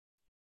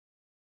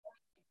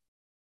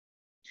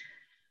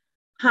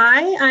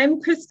Hi,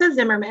 I'm Krista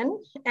Zimmerman,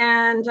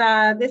 and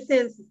this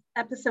is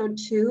episode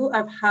 2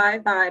 of High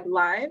Vibe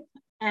Live.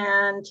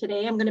 And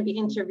today I'm going to be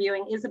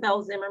interviewing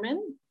Isabelle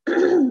Zimmerman.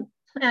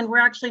 And we're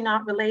actually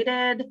not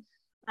related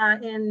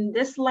in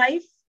this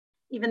life,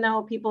 even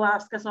though people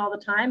ask us all the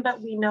time,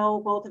 but we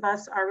know both of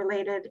us are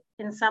related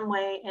in some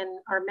way in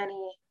our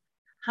many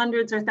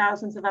hundreds or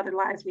thousands of other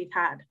lives we've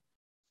had.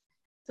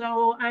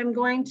 So I'm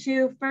going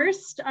to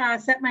first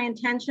set my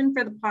intention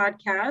for the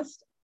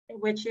podcast,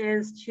 which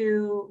is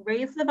to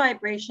raise the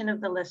vibration of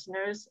the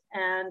listeners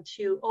and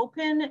to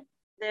open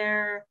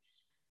their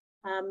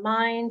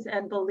minds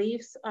and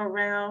beliefs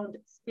around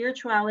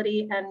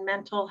spirituality and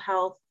mental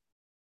health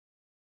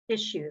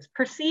issues,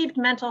 perceived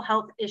mental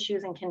health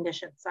issues and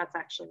conditions. That's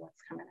actually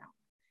what's coming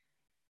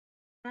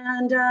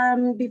out.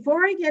 And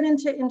before I get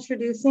into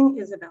introducing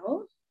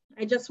Isabelle,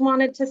 I just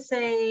wanted to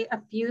say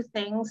a few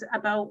things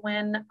about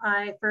when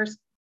I first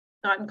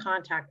got in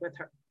contact with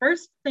her.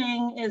 First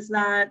thing is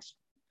that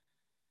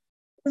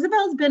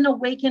Isabelle's been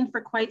awakened for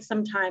quite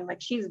some time.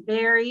 Like, she's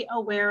very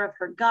aware of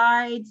her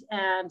guides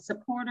and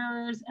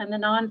supporters and the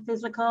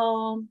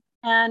non-physical.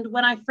 And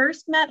when I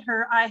first met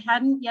her, I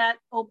hadn't yet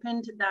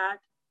opened that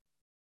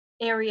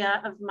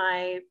area of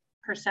my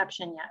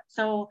perception yet.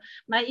 So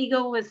my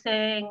ego was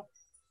saying,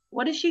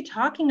 what is she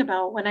talking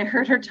about? When I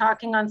heard her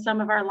talking on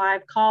some of our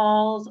live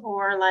calls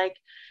or like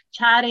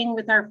chatting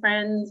with our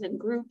friends and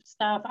group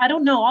stuff, I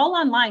don't know, all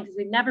online because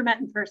we've never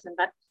met in person,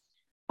 but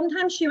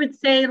sometimes she would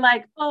say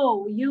like,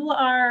 oh, you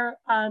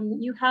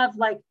have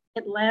like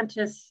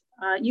Atlantis,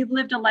 you've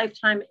lived a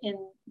lifetime in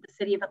the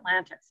city of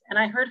Atlantis. And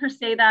I heard her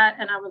say that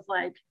and I was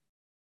like,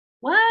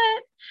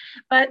 what?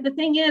 But the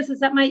thing is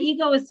that my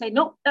ego is saying,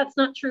 nope, that's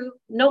not true.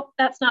 Nope,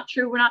 that's not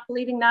true. We're not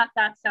believing that.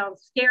 That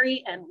sounds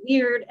scary and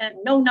weird and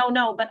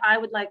no. But I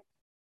would like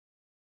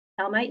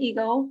tell my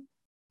ego,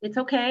 it's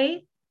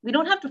okay. We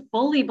don't have to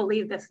fully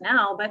believe this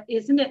now, but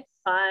isn't it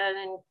fun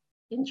and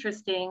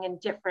interesting and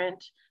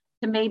different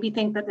to maybe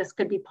think that this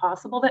could be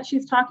possible, that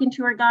she's talking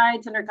to her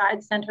guides and her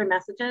guides send her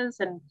messages.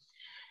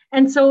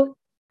 And so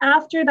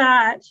after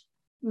that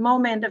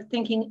moment of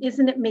thinking,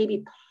 isn't it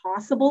maybe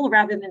possible,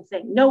 rather than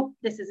saying, nope,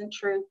 this isn't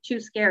true, too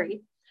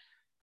scary,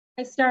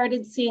 I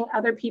started seeing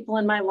other people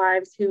in my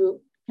lives who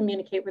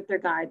communicate with their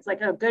guides.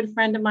 Like a good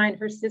friend of mine,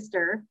 her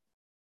sister,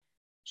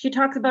 she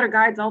talks about her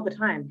guides all the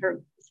time,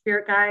 her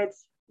spirit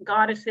guides,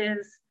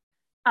 goddesses,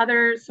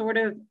 other sort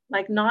of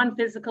like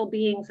non-physical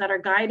beings that are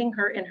guiding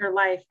her in her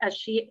life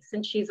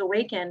since she's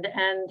awakened.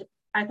 And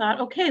I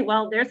thought, okay,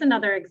 well, there's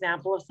another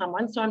example of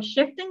someone. So I'm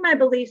shifting my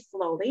beliefs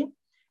slowly.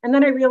 And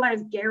then I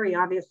realized Gary,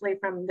 obviously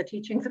from the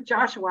teachings of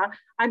Joshua,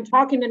 I'm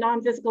talking to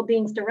non-physical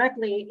beings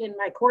directly in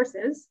my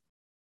courses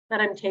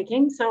that I'm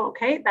taking. So,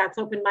 okay, that's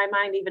opened my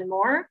mind even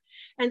more.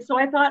 And so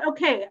I thought,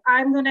 okay,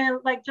 I'm gonna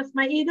just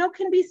my ego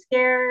can be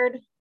scared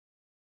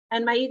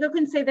and my ego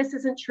can say this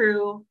isn't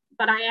true,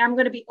 but I am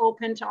going to be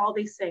open to all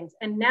these things.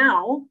 And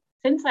now,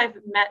 since I've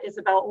met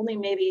Isabelle only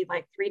maybe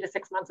like 3 to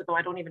 6 months ago,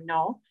 I don't even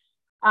know,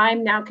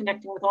 I'm now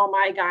connecting with all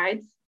my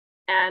guides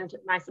and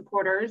my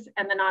supporters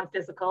and the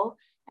non-physical.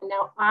 And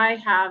now I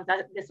have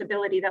this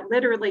ability that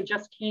literally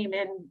just came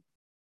in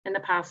the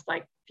past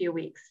few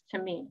weeks to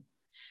me.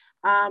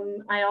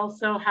 I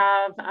also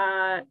have,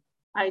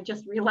 I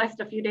just realized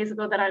a few days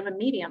ago that I'm a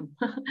medium.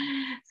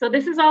 So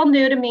this is all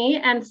new to me.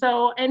 And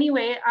so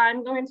anyway,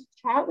 I'm going to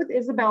chat with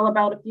Isabelle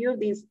about a few of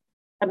these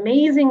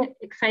amazing,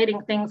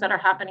 exciting things that are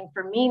happening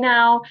for me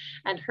now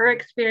and her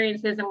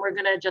experiences. And we're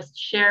going to just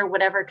share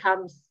whatever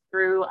comes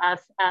through us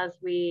as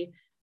we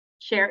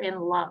share in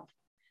love.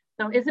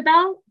 So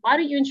Isabelle, why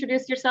don't you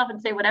introduce yourself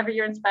and say whatever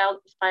you're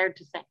inspired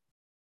to say.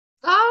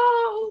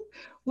 Oh,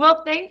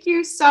 well, thank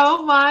you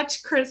so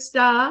much,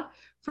 Krista,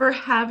 for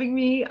having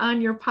me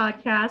on your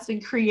podcast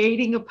and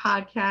creating a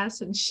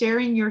podcast and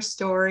sharing your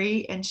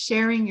story and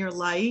sharing your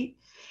light.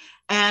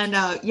 And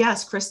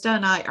yes, Krista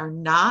and I are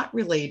not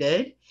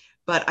related,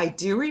 but I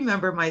do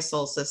remember my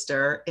soul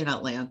sister in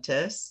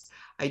Atlantis.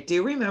 I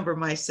do remember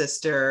my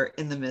sister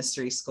in the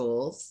mystery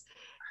schools.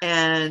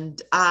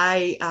 And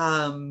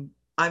I'm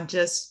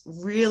just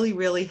really,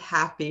 really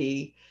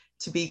happy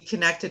to be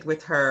connected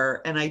with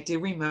her. And I do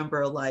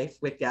remember a life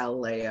with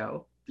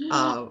Galileo.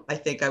 I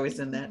think I was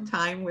in that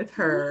time with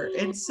her.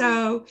 And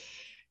so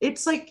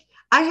it's like,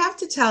 I have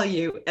to tell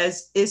you,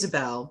 as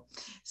Isabelle,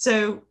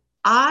 so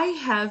I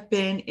have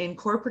been in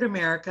corporate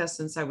America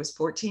since I was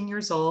 14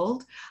 years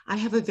old. I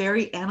have a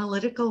very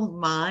analytical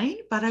mind,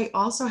 but I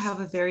also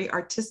have a very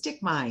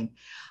artistic mind.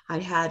 I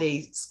had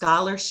a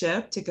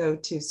scholarship to go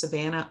to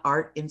Savannah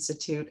Art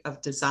Institute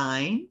of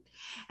Design,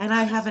 and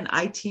I have an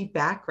IT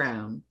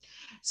background.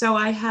 So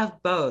I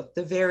have both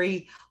the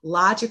very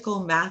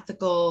logical,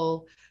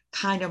 mathical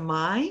kind of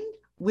mind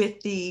with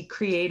the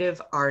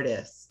creative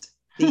artist,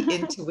 the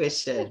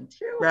intuition,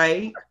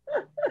 right?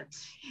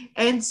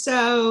 And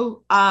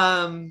so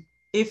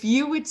if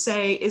you would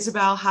say,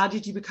 Isabelle, how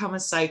did you become a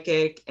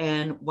psychic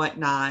and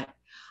whatnot?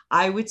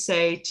 I would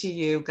say to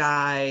you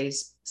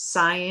guys,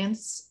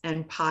 science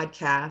and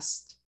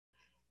podcast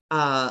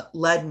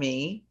led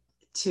me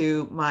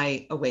to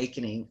my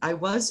awakening. I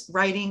was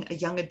writing a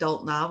young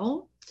adult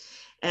novel,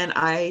 and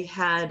I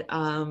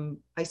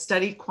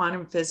studied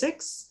quantum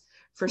physics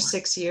for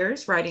 6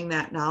 years, writing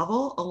that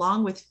novel,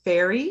 along with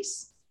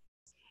fairies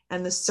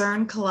and the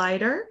CERN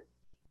collider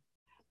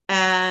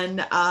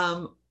and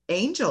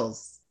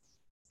angels.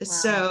 Wow.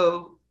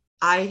 So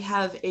I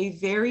have a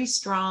very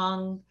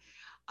strong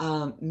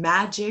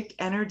magic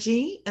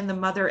energy and the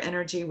mother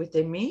energy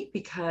within me,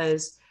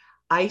 because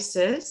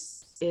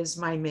Isis is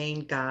my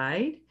main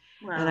guide.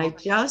 Wow. And I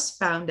just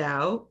found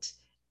out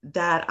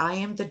that I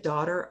am the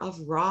daughter of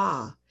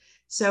Ra.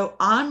 So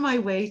on my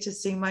way to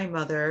see my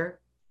mother,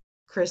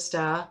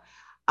 Krista,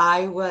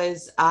 I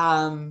was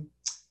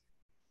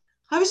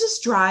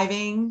just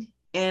driving,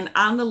 and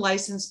on the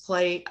license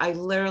plate, I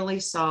literally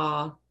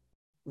saw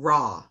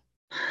Ra,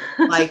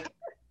 like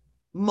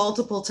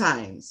multiple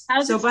times.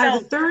 So by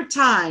the third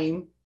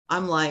time,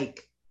 I'm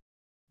like,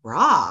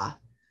 Ra,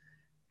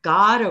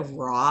 God of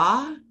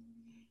Ra.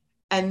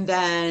 And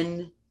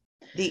then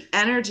the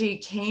energy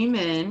came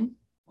in.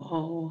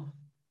 Oh.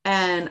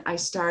 And I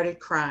started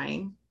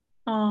crying.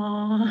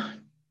 Oh.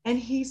 And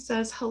he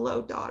says,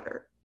 hello,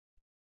 daughter.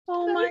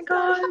 Oh my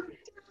God. I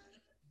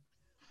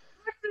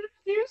miss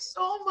you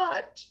so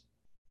much.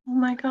 Oh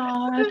my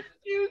God. I miss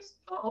you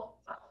so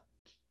much.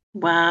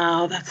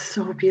 Wow, that's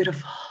so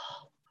beautiful.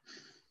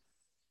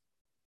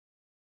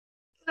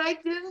 I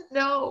didn't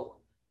know.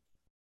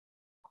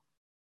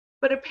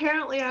 But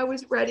apparently I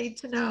was ready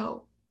to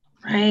know.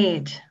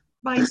 Right.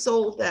 My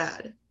soul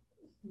dad.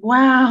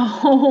 Wow.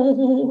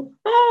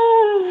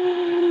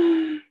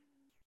 Oh,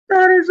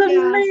 that is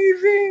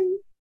amazing.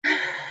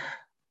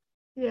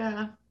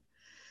 Yeah.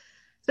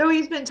 So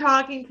he's been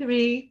talking to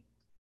me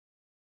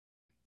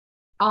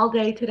all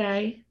day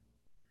today.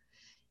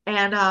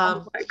 And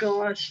oh my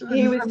gosh,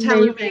 he was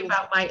telling me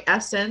about my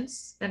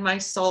essence and my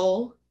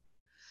soul.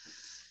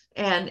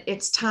 And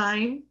it's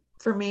time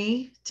for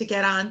me to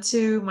get on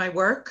to my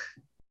work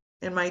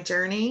and my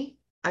journey.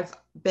 I've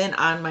been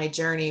on my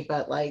journey,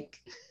 but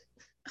like,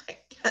 I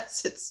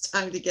guess it's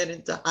time to get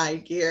into high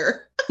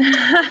gear.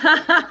 That's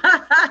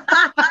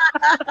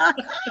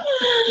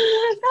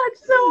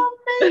so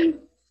amazing.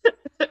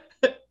 How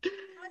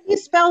do you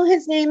spell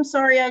his name?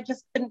 Sorry, I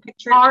just couldn't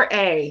picture it.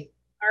 R-A.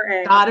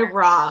 R-A. God of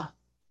Ra.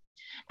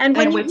 And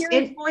when you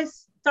hear his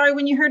voice, sorry,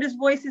 when you heard his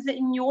voice, is it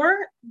in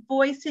your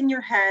voice in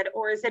your head,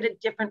 or is it a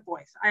different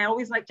voice? I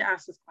always like to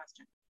ask this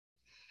question.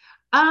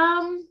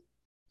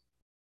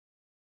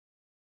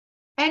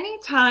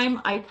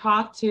 Anytime I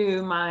talk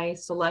to my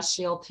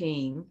celestial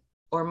team,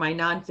 or my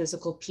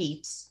non-physical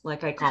peeps,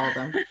 like I call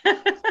them,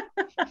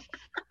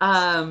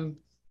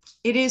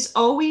 it is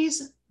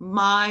always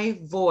my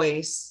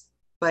voice,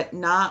 but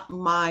not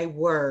my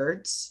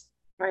words.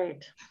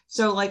 Right.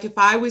 So like if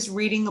I was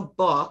reading a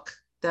book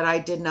that I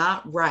did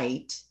not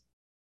write,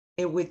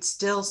 it would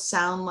still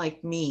sound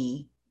like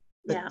me,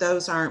 but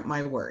those aren't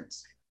my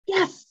words.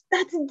 Yes,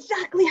 that's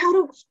exactly how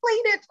to explain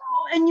it.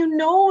 Oh, and you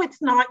know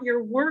it's not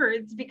your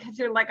words, because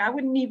you're like, I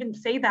wouldn't even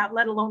say that,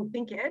 let alone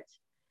think it.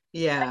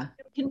 Yeah. Like,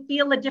 you can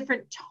feel a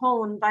different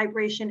tone,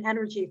 vibration,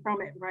 energy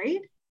from it, right?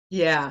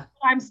 Yeah.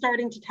 I'm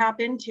starting to tap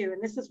into,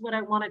 and this is what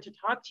I wanted to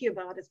talk to you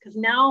about, is because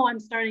now I'm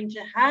starting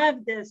to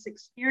have this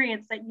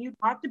experience that you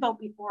talked about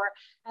before,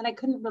 and I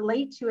couldn't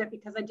relate to it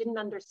because I didn't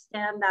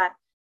understand that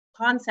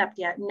concept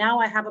yet. Now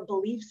I have a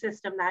belief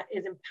system that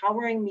is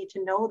empowering me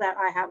to know that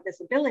I have this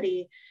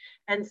ability.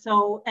 And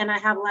so, and I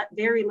have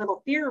very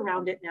little fear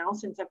around it now,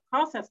 since I've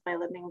processed my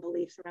limiting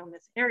beliefs around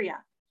this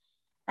area.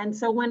 And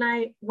so when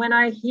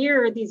I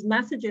hear these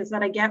messages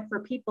that I get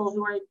for people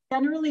who are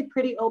generally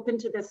pretty open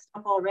to this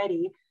stuff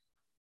already,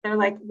 they're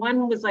like,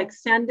 one was like,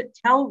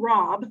 tell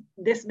Rob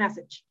this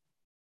message.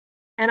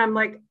 And I'm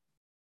like,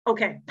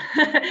 okay,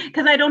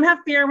 because I don't have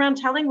fear around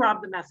telling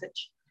Rob the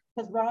message,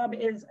 because Rob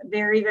is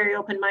very, very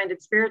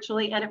open-minded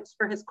spiritually, and it was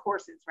for his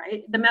courses,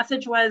 right? The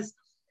message was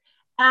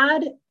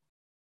add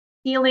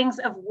feelings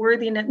of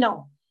worthiness,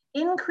 no,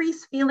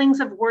 increase feelings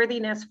of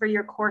worthiness for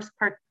your course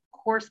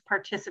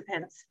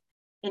participants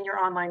in your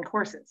online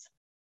courses,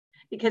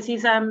 because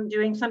he's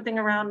doing something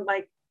around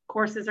like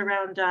courses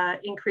around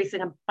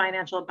increasing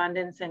financial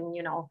abundance, and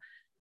you know,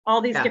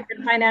 all these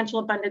different financial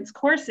abundance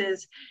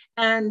courses.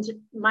 And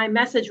my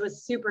message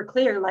was super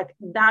clear, like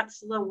that's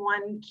the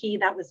one key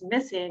that was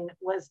missing,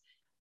 was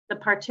the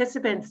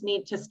participants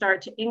need to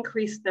start to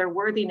increase their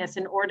worthiness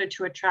in order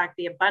to attract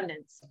the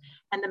abundance.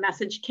 And the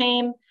message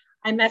came,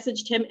 I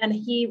messaged him, and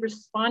he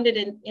responded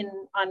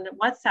on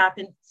WhatsApp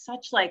in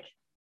such like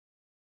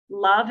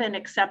love and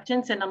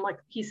acceptance. And I'm like,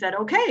 he said,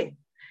 okay.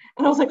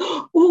 And I was like,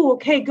 oh,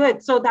 okay,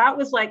 good. So that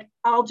was like,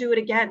 I'll do it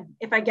again.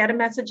 If I get a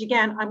message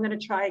again, I'm going to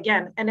try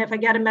again. And if I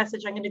get a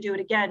message, I'm going to do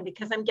it again,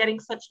 because I'm getting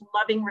such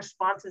loving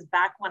responses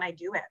back when I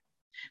do it.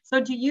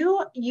 So do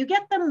you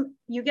get them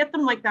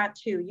like that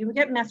too? You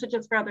get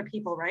messages for other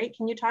people, right?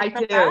 Can you talk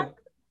about that?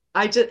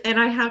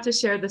 I have to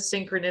share the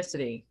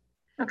synchronicity.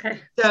 Okay.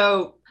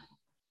 So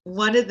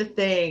one of the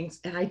things,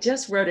 and I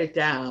just wrote it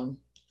down,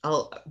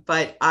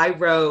 but I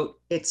wrote,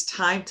 it's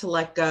time to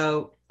let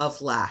go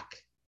of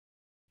lack.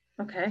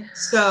 Okay.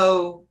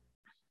 So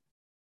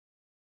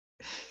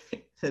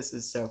This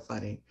is so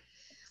funny.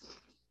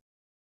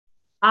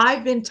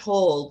 I've been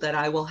told that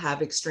I will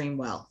have extreme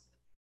wealth.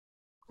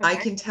 Okay. I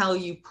can tell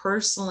you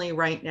personally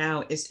right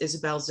now, is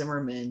Isabelle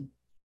Zimmerman,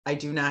 I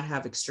do not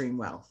have extreme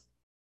wealth.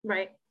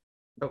 Right.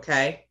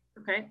 Okay.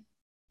 Okay.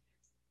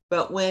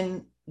 But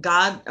when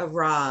God of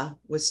Ra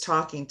was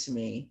talking to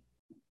me,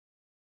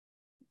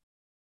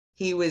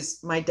 he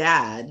was, my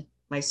dad,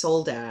 my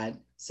soul dad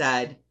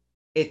said,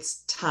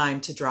 it's time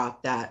to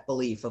drop that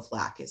belief of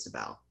lack,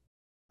 Isabelle.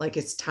 Like,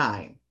 it's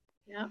time.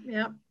 Yeah.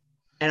 Yeah.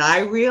 And I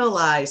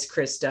realized,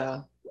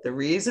 Krista, the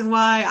reason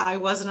why I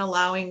wasn't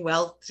allowing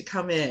wealth to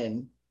come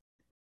in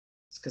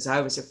is because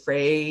I was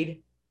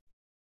afraid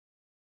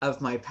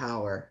of my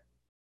power.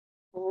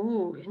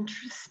 Oh,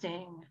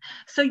 interesting.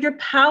 So your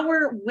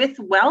power with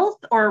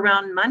wealth or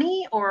around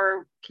money,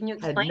 or can you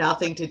explain? Had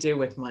nothing to do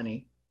with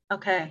money.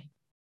 Okay.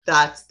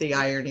 That's the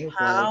irony of life.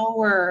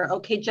 Power.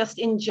 Okay, just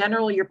in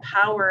general, your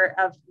power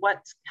of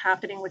what's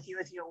happening with you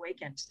as you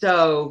awaken.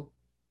 So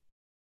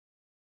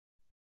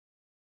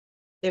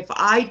if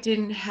I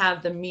didn't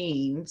have the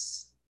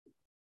means,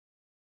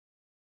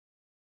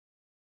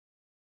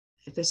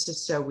 this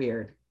is so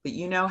weird, but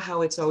you know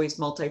how it's always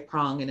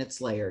multi-pronged and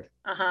it's layered.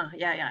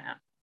 Yeah.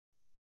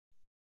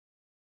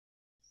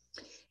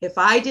 If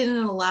I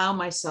didn't allow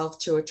myself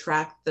to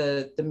attract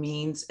the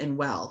means and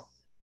wealth,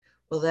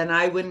 well, then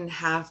I wouldn't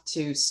have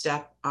to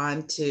step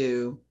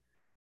onto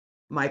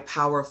my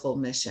powerful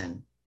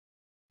mission.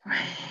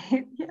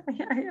 Right.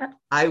 Yeah.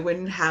 I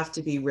wouldn't have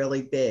to be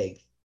really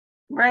big.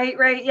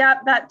 Right. Yeah,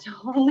 that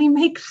totally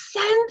makes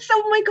sense.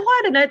 Oh my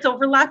God. And it's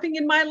overlapping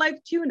in my life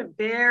too, in a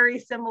very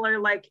similar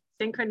like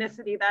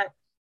synchronicity that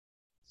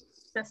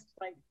just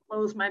like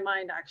blows my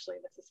mind. Actually,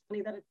 this is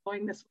funny that it's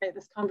going this way,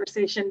 this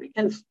conversation,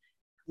 because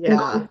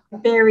yeah, a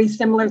very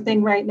similar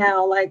thing right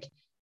now. Like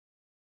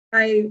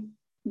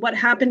what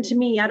happened to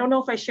me, I don't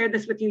know if I shared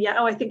this with you yet.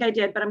 Oh, I think I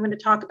did, but I'm going to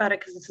talk about it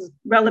because this is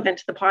relevant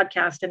to the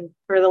podcast and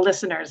for the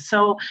listeners.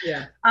 So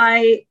yeah,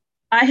 I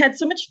had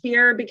so much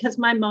fear because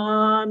my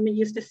mom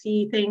used to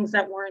see things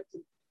that weren't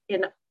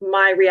in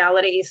my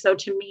reality. So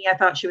to me, I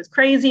thought she was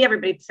crazy.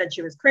 Everybody said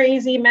she was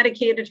crazy,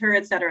 medicated her,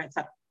 et cetera, et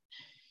cetera.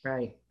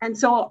 Right. And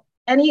so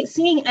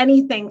seeing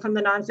anything from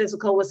the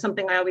non-physical was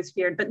something I always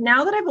feared. But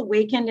now that I've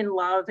awakened in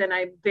love, and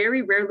I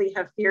very rarely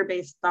have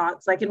fear-based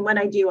thoughts, like, and when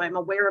I do, I'm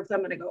aware of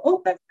them and I go,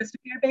 oh, that's just a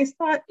fear-based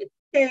thought. It's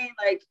okay.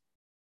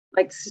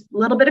 Like a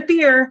little bit of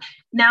fear.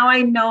 Now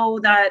I know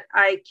that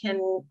I can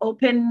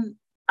open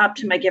up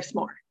to my gifts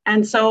more.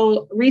 And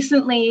so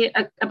recently,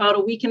 about a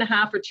week and a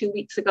half or 2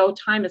 weeks ago,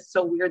 time is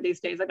so weird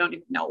these days. I don't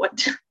even know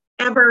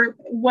time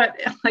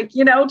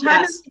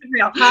yes. is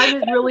real. Time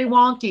is really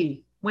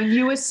wonky. When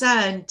you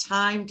ascend,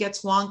 time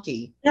gets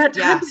wonky. Yeah,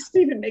 time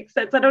doesn't even make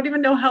sense. I don't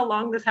even know how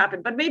long this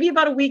happened, but maybe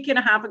about a week and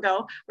a half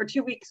ago or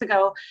 2 weeks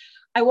ago,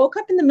 I woke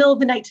up in the middle of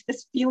the night to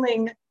this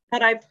feeling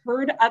that I've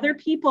heard other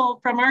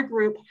people from our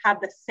group have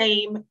the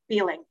same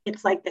feeling.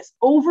 It's like this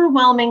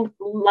overwhelming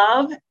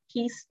love,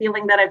 peace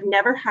feeling that I've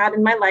never had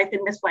in my life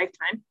in this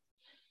lifetime.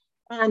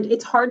 And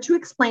it's hard to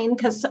explain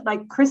because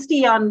like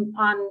Krista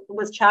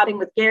was chatting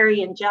with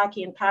Gary and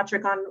Jackie and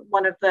Patrick on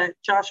one of the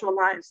Joshua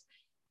lives.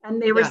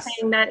 And they were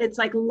saying that it's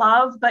like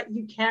love, but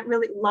you can't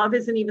really, love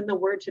isn't even the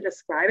word to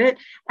describe it.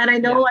 And I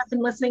know I've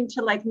been listening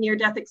to like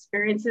near-death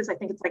experiences. I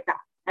think it's like that,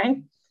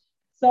 okay?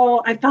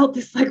 So I felt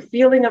this like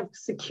feeling of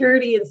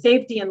security and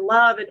safety and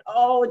love and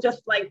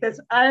just like this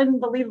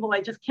unbelievable,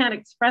 I just can't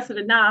express it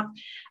enough.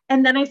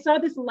 And then I saw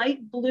this light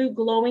blue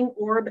glowing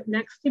orb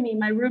next to me.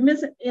 My room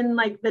is in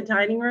like the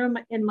dining room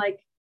in like,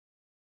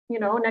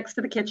 next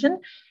to the kitchen.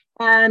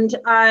 And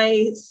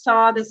I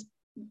saw this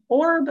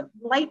orb,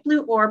 light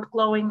blue orb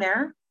glowing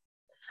there.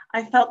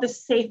 I felt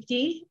this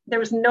safety. There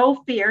was no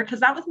fear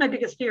because that was my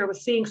biggest fear,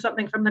 was seeing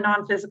something from the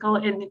non-physical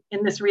in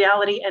this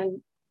reality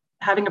and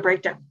having a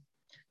breakdown.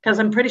 Because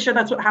I'm pretty sure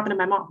that's what happened to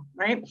my mom,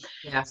 right?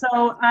 Yeah.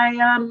 So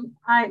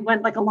I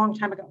went like a long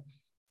time ago.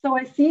 So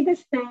I see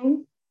this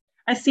thing,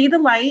 I see the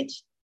light,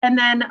 and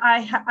then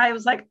I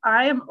was like,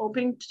 I am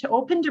open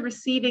to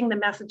receiving the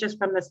messages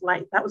from this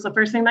light. That was the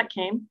first thing that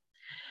came.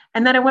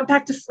 And then I went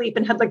back to sleep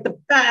and had like the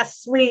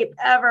best sleep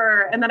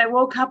ever. And then I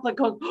woke up like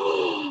going,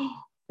 oh,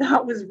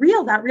 that was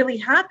real. That really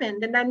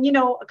happened. And then,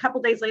 a couple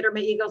of days later, my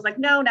ego's like,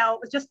 no, it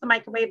was just the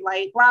microwave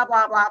light, blah,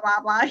 blah, blah,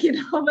 blah, blah,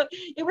 but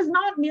it was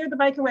not near the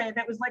microwave.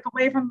 It was like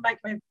away from the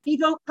microwave.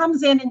 Ego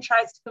comes in and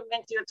tries to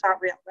convince you it's not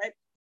real, right?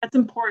 That's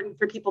important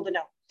for people to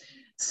know.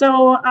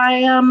 So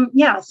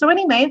so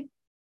anyway,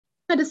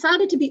 I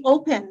decided to be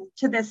open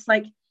to this,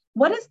 like,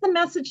 what is the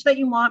message that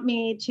you want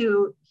me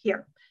to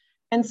hear?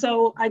 And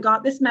so I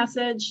got this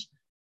message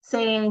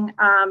saying,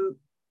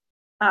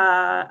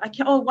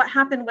 what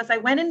happened was I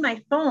went in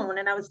my phone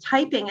and I was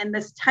typing and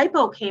this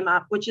typo came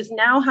up, which is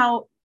now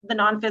how the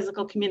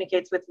non-physical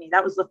communicates with me.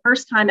 That was the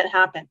first time it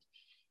happened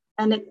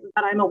and that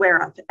I'm aware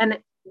of. And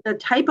the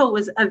typo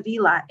was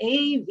Avila,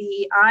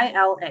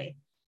 A-V-I-L-A.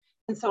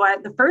 And so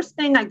the first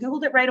thing, I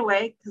Googled it right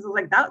away because I was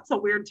like, that's a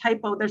weird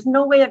typo. There's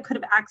no way I could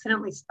have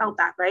accidentally spelled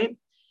that, right?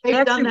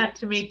 They've done that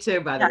to me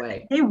too, by the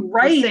way. They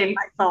write in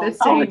my phone. The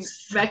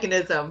same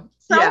mechanism.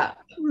 So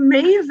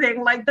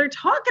amazing. Like they're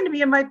talking to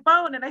me in my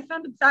phone, and I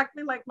sound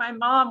exactly like my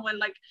mom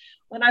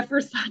when I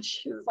first thought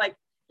she was like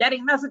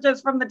getting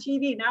messages from the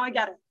TV. Now I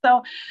get it.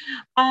 So,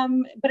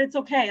 but it's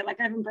okay. Like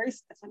I've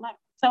embraced this. I love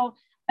it. So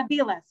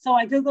Avila. So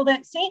I Googled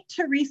it. Saint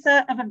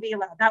Teresa of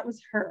Avila. That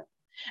was her.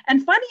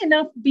 And funny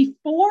enough,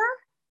 before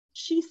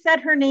she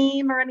said her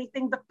name or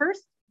anything, the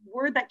first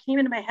word that came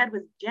into my head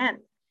was Jen.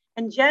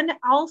 And Jen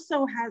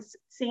also has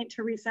Saint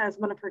Teresa as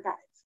one of her guides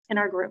in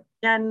our group.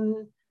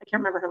 Jen, I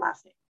can't remember her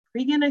last name.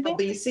 Cregan, I think.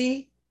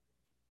 Lisi?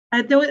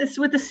 It's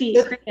with a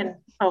C. Cregan.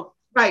 Oh.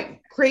 Right.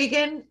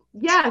 Cregan.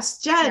 Yes,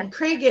 Jen. Yeah.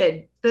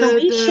 Cregan.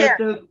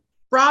 The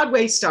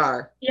Broadway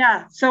star.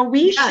 Yeah. So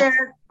we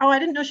share. Oh, I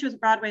didn't know she was a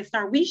Broadway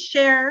star. We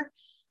share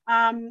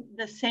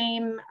the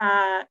same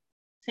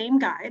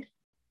guide.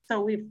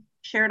 So we've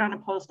shared on a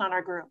post on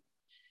our group.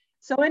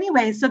 So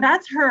anyway, so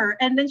that's her.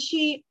 And then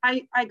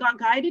I got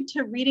guided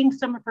to reading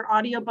some of her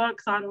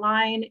audiobooks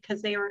online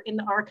because they were in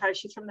the archives.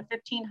 She's from the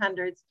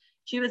 1500s.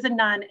 She was a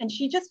nun and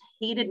she just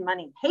hated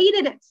money,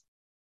 hated it.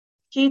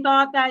 She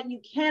thought that you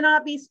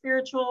cannot be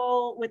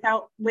spiritual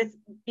with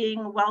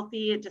being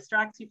wealthy. It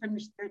distracts you from your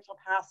spiritual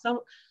path.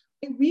 So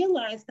I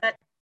realized that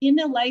in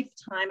a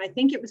lifetime, I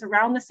think it was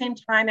around the same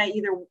time I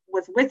either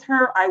was with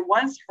her, I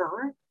was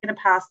her in a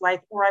past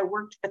life, or I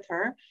worked with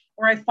her,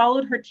 or I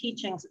followed her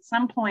teachings at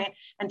some point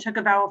and took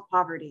a vow of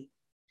poverty.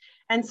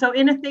 And so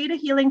in a theta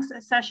healing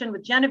session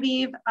with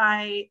Genevieve,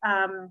 I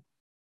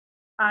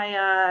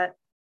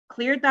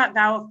cleared that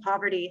vow of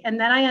poverty. And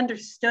then I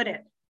understood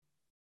it.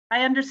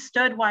 I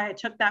understood why I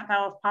took that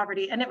vow of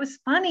poverty. And it was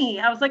funny.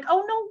 I was like,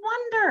 oh,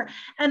 no wonder.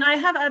 And I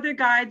have other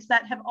guides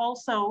that have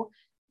also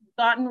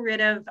gotten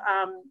rid of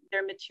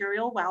their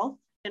material wealth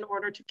in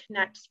order to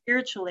connect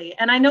spiritually.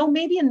 And I know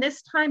maybe in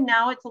this time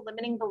now, it's a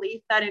limiting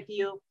belief that if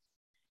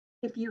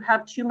you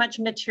have too much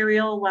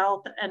material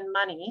wealth and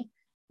money,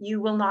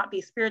 you will not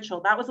be spiritual.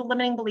 That was a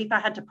limiting belief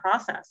I had to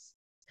process.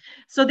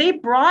 So they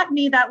brought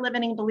me that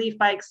limiting belief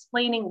by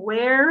explaining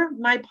where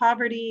my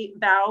poverty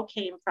vow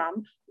came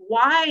from,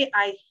 why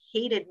I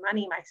hated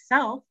money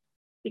myself,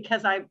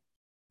 because I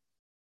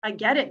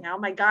get it now.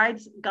 My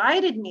guides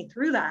guided me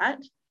through that.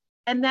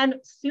 And then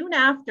soon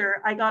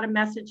after, I got a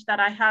message that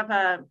I have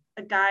a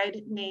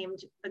guide named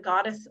the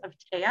Goddess of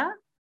Tea.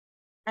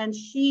 And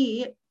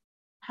she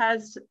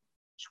has,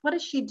 what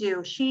does she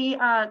do? She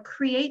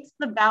creates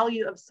the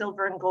value of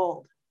silver and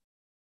gold.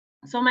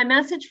 So my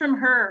message from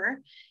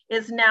her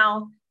is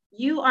now,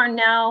 you are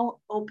now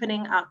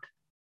opening up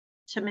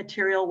to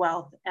material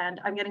wealth. And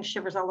I'm getting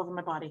shivers all over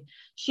my body.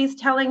 She's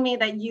telling me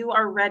that you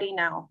are ready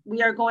now.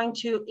 We are going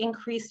to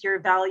increase your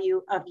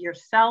value of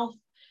yourself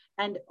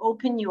and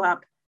open you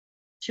up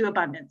to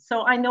abundance.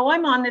 So I know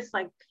I'm on this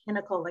like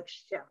pinnacle, like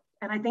shift.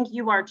 And I think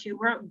you are too.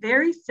 We're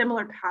very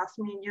similar paths,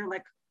 me and you,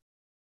 like,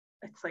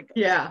 it's like,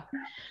 yeah.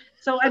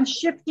 So I'm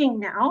shifting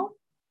now.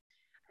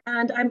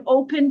 And I'm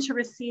open to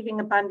receiving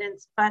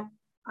abundance, but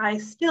I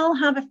still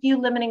have a few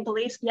limiting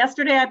beliefs.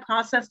 Yesterday, I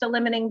processed a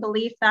limiting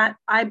belief that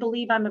I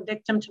believe I'm a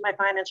victim to my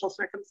financial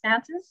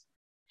circumstances.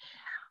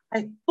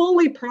 I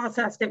fully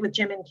processed it with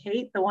Jim and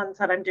Kate, the ones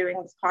that I'm doing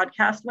this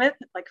podcast with,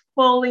 like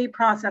fully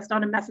processed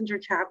on a messenger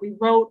chat. We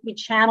wrote, we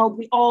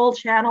all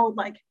channeled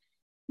like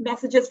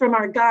messages from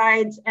our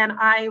guides. And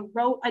I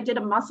did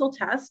a muscle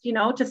test,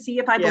 to see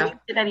if I believed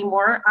it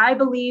anymore. I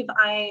believe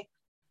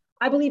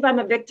I'm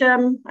a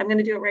victim. I'm going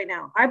to do it right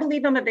now. I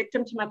believe I'm a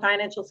victim to my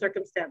financial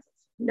circumstances.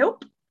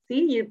 Nope.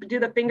 See, you do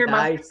the finger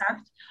muscle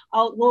test.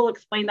 We'll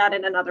explain that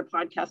in another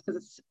podcast because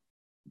it's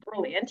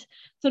brilliant.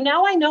 So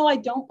now I know I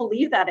don't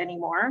believe that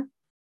anymore.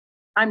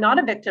 I'm not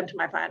a victim to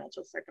my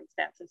financial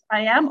circumstances.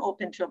 I am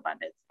open to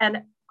abundance.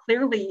 And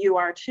clearly you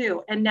are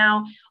too. And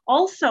now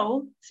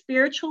also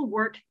spiritual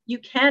work, you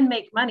can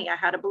make money. I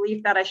had a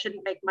belief that I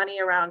shouldn't make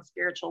money around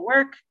spiritual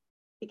work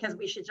because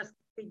we should just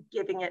be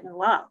giving it in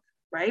love,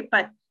 right?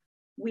 But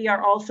we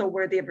are also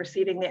worthy of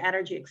receiving the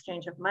energy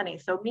exchange of money.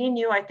 So me and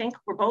you, I think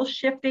we're both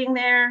shifting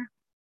there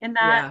in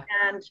that,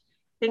 and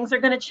things are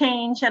going to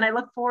change. And I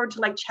look forward to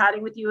like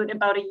chatting with you in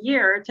about a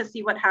year to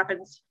see what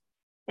happens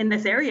in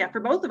this area for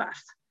both of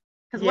us.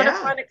 Because what a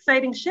fun,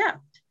 exciting shift.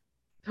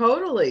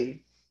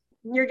 Totally.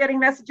 You're getting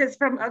messages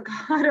from a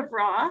god of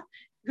Ra,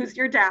 who's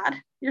your dad,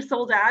 your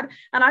soul dad.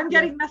 And I'm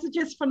getting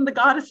messages from the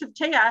goddess of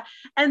Tea.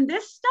 And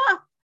this stuff,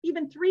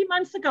 even 3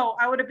 months ago,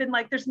 I would have been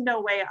like, there's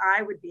no way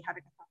I would be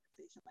having a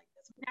conversation like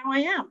this. Now I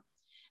am.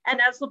 And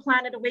as the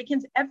planet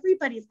awakens,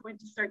 everybody's going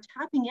to start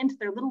tapping into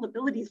their little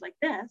abilities like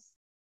this,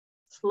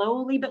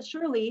 slowly but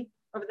surely,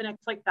 over the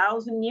next like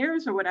 1,000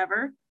 years or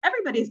whatever.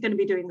 Everybody's going to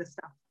be doing this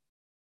stuff.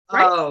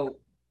 Right? Oh,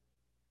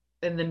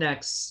 in the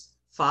next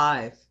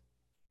 5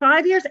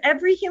 years,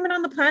 every human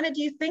on the planet,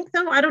 do you think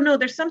though? I don't know.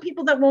 There's some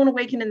people that won't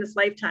awaken in this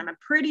lifetime. I'm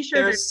pretty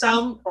sure there's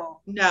some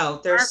people. No,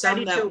 there's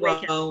some that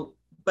won't.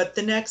 But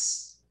the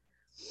next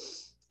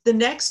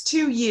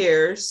 2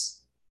 years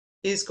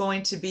is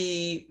going to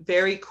be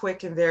very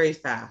quick and very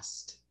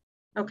fast.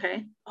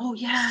 Okay. Oh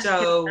yeah.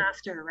 So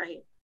faster,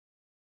 right?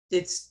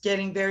 it's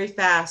getting very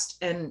fast,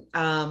 and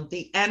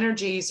the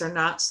energies are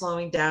not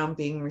slowing down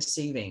being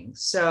receiving.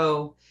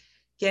 So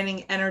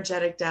getting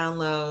energetic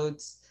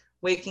downloads,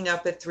 waking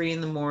up at 3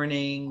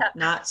 a.m,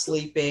 not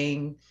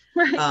sleeping,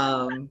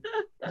 Right.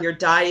 your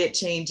diet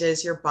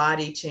changes, your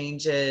body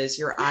changes,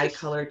 your eye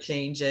color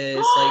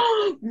changes. Like,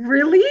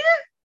 Really?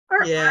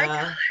 Our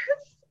yeah, eye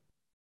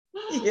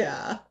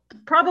yeah,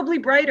 probably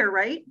brighter,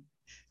 right?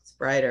 it's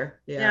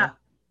brighter. Yeah. Yeah.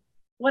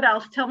 What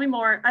else? Tell me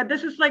more.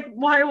 This is like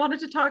why I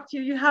wanted to talk to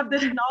you. You have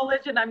this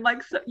knowledge, and I'm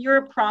like, so you're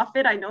a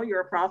prophet. I know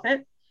you're a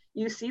prophet.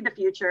 You see the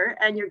future,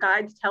 and your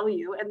guides tell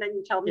you, and then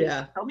you tell me,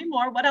 Yeah. tell me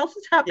more. What else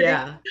is happening?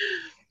 Yeah.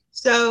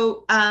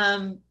 So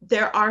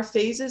there are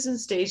phases and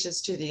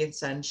stages to the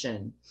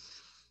ascension,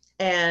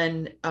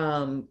 and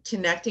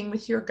connecting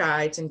with your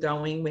guides and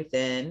going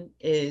within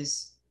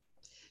is,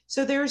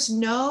 so there's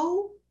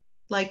no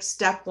like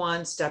step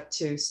 1, step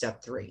 2,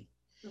 step 3.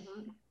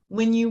 Mhm.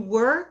 When you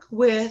work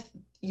with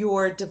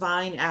your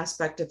divine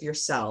aspect of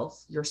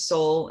yourself, your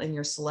soul, and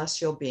your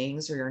celestial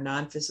beings or your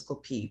non-physical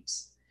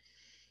peeps,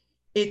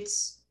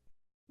 it's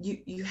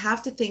you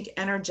have to think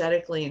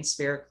energetically and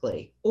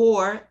spiritually,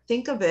 or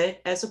think of it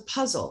as a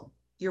puzzle.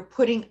 You're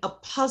putting a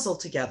puzzle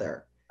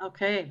together.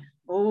 Okay.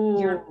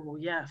 You're Oh,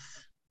 yes.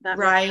 That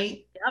makes sense.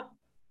 right. Yep.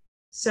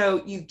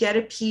 So you get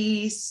a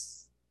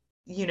piece,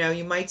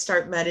 you might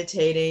start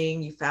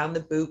meditating, you found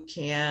the boot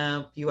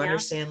camp, you Yeah.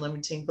 understand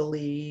limiting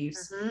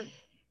beliefs, Hmm.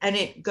 and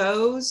it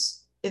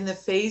goes in the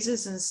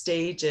phases and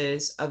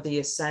stages of the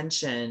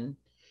ascension,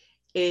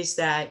 is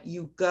that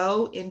you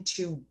go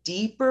into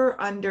deeper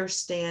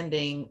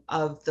understanding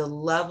of the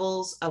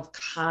levels of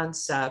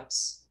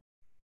concepts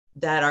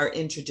that are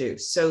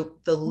introduced. So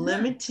the Yeah.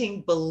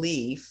 limiting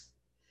belief,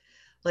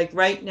 like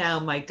right now,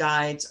 my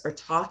guides are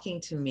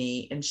talking to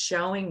me and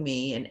showing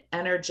me an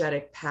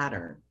energetic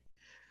pattern.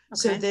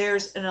 So Okay.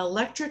 there's an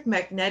electric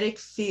magnetic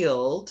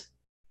field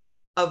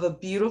of a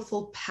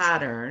beautiful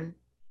pattern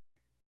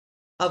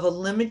of a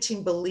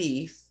limiting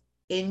belief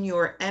in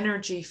your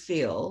energy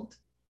field.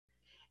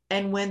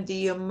 And when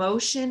the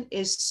emotion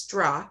is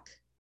struck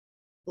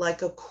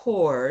like a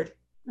chord,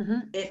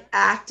 Hmm. it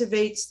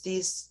activates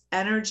this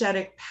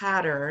energetic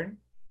pattern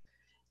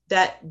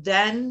that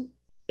then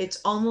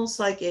it's almost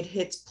like it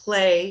hits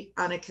play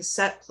on a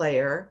cassette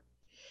player,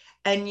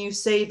 and you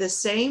say the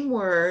same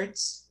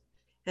words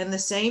and the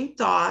same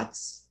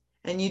thoughts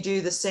and you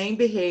do the same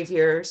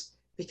behaviors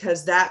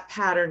because that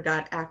pattern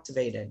got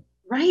activated.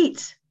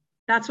 Right.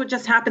 That's what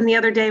just happened the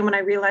other day when I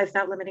realized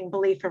that limiting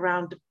belief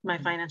around my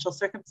financial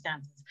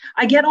circumstances.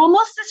 I get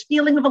almost this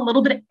feeling of a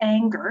little bit of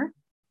anger,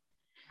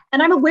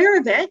 and I'm aware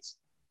of it.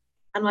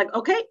 I'm like,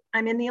 okay,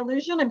 I'm in the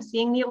illusion. I'm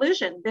seeing the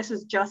illusion. This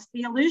is just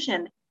the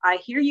illusion. I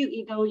hear you,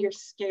 ego. You're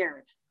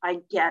scared. I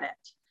get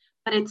it.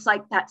 But it's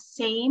like that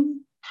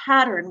same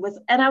pattern was,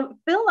 and I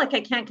feel like I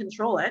can't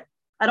control it.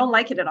 I don't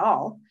like it at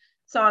all.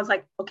 So I was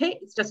like, okay,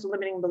 it's just a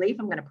limiting belief.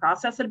 I'm going to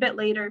process it a bit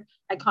later.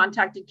 I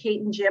contacted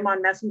Kate and Jim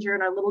on Messenger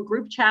in our little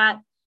group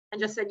chat and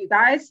just said, you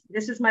guys,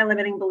 this is my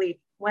limiting belief.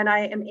 When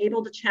I am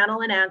able to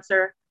channel an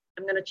answer,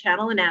 I'm going to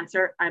channel an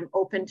answer. I'm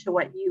open to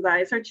what you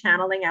guys are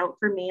channeling out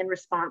for me in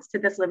response to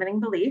this limiting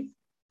belief.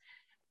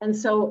 And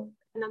so,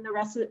 and then the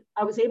rest of it,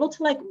 I was able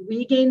to like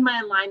regain my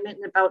alignment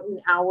in about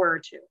an hour or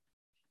two.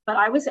 But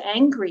I was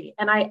angry.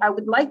 And I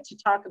would like to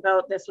talk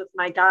about this with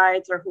my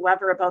guides or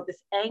whoever about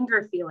this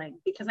anger feeling,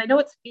 because I know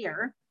it's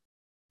fear.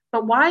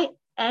 But why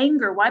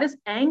anger? Why does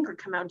anger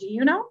come out? Do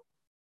you know?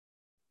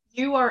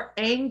 You are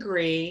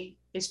angry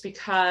is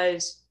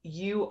because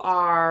you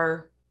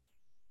are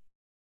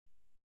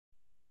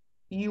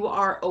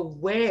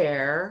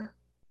aware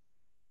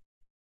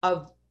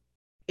of,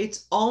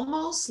 it's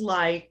almost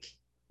like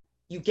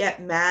you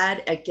get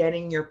mad at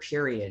getting your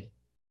period,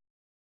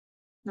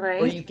 or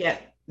Right. you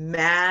get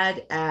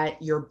mad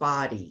at your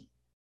body.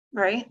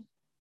 Right.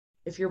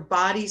 If your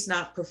body's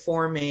not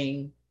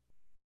performing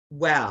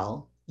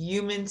well,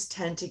 humans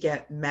tend to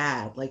get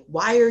mad. Like,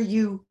 why are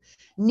you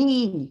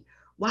knee?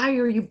 Why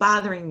are you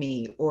bothering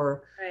me?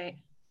 Or Right.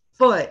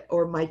 foot,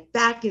 or my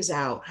back is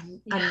out.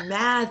 Yeah. I'm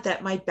mad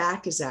that my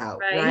back is out,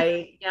 Right.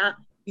 right? Yeah.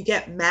 You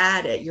get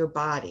mad at your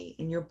body,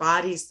 and your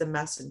body's the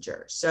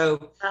messenger. So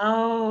you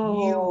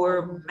Oh.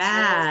 were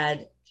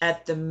mad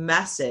at the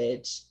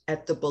message,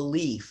 at the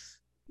belief.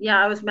 Yeah,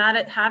 I was mad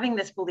at having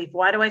this belief.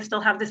 Why do I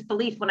still have this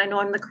belief when I know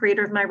I'm the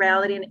creator of my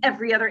reality in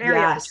every other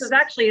area? Which was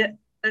Yes. actually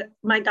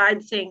my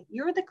guide saying,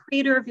 you're the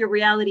creator of your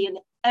reality in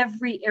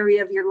every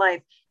area of your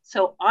life.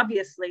 So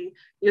obviously,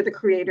 you're the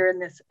creator in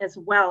this as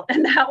well.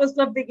 And that was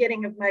the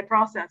beginning of my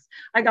process.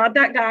 I got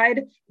that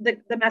guide, the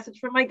message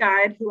from my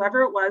guide,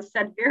 whoever it was,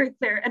 said very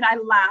clear. And I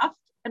laughed,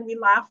 and we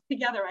laughed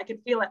together. I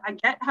could feel it. I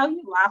get how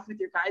you laugh with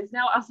your guides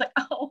now. I was like,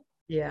 oh,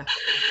 Yeah.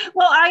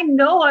 well, I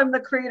know I'm the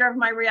creator of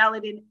my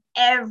reality in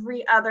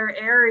every other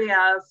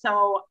area.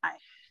 So I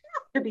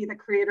have to be the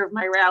creator of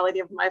my reality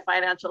of my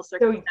financial So,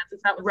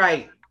 circumstances. That was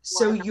right.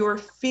 So one. your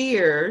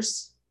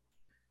fears,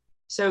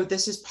 so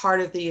this is part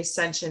of the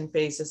ascension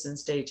phases and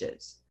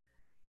stages.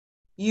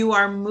 you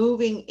are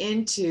moving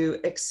into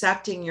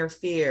accepting your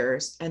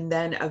fears, and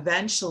then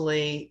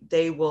eventually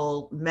they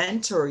will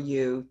mentor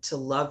you to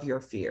love your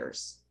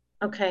fears.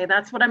 Okay,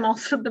 that's what I'm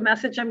also, the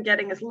message I'm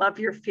getting is love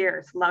your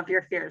fears, love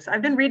your fears.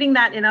 I've been reading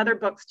that in other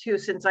books too,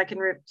 since I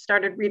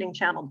started reading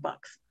channeled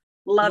books.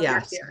 Love your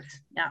Yes,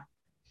 fears. Yeah.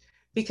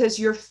 because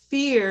your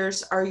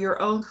fears are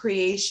your own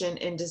creation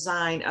and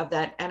design of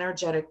that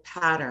energetic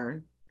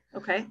pattern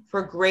Okay.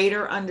 for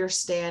greater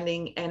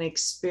understanding and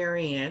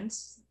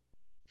experience.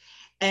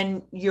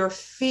 And your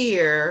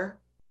fear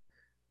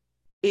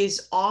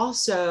is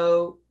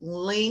also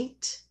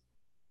linked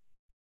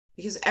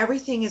because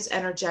everything is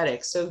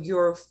energetic. So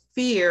your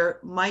fear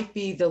might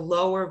be the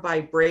lower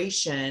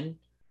vibration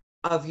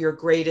of your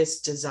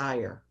greatest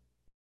desire.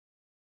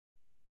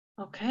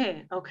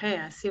 Okay. Okay.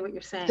 I see what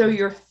you're So saying.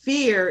 your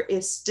fear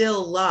is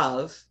still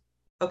love.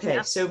 Okay,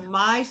 Yeah. so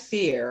my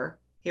fear,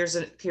 here's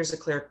a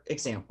clear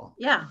example.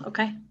 Yeah.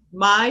 Okay.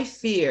 My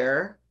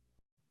fear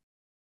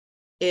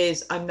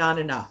is I'm not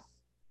enough.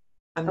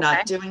 I'm Okay.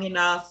 not doing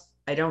enough.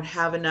 I don't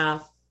have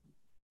enough.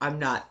 I'm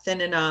not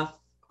thin enough.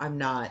 I'm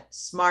not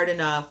smart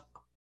enough.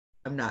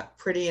 I'm not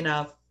pretty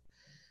enough.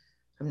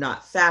 I'm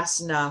not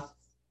fast enough.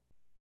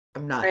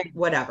 I'm not Right.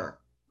 whatever.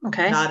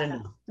 Okay. Not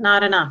enough.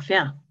 Not enough.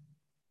 Yeah.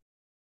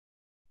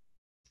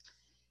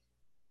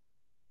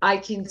 I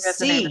can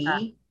Resonate with that.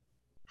 see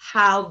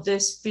how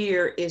this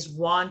fear is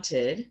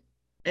wanted.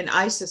 And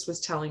Isis was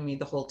telling me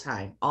the whole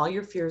time, all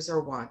your fears are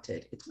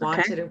wanted. It's Okay.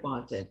 wanted and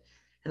wanted.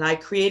 And I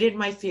created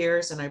my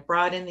fears and I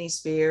brought in these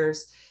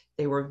fears.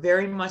 They were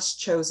very much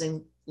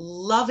chosen,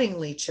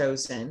 lovingly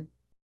chosen.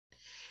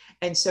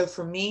 And so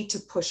for me to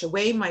push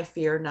away my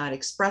fear, not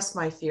express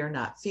my fear,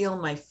 not feel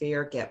my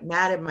fear, get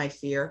mad at my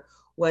fear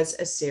was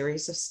a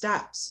series of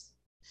steps.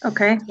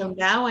 Okay. So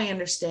now I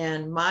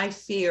understand my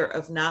fear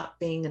of not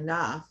being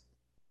enough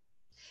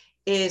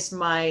is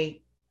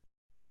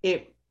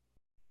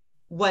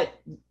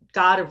what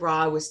God of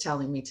Ra was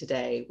telling me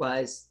today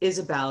was,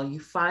 Isabelle, you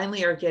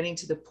finally are getting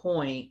to the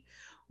point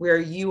where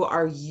you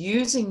are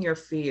using your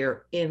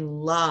fear in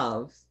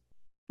love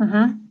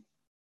Mm-hmm.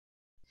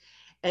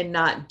 and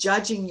not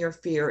judging your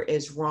fear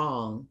as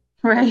wrong,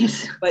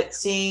 Right. but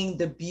seeing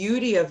the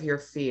beauty of your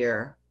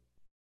fear.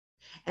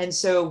 And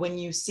so when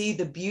you see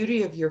the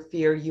beauty of your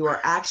fear, you are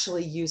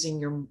actually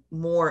using your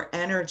more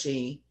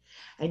energy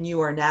and you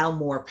are now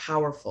more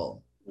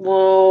powerful.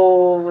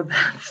 Whoa,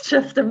 that's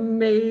just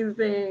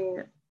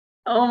amazing.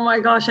 Oh my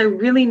gosh, I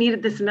really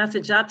needed this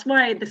message. That's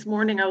why this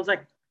morning I was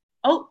like,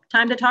 oh,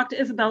 time to talk to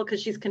Isabelle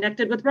because she's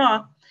connected with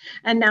Ra.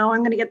 And now I'm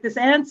going to get this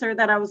answer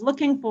that I was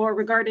looking for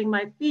regarding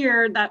my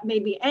fear that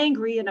made me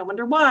angry. And I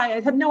wonder why. I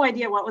had no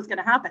idea what was going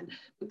to happen.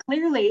 But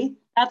clearly,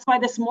 that's why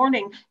this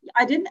morning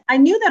I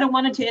knew that I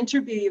wanted to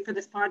interview you for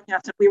this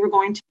podcast if we were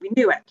going to, we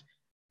knew it.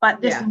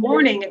 But this Yeah.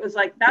 morning, it was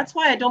like, that's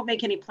why I don't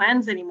make any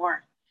plans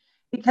anymore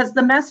because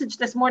the message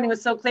this morning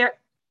was so clear.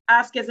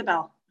 Ask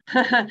Isabelle.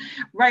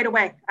 Right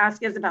away,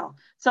 ask Isabelle.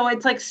 So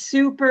it's like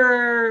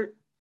super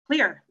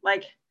clear,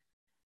 like,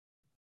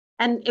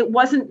 and it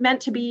wasn't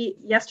meant to be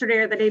yesterday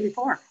or the day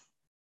before.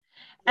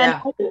 And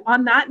Yeah.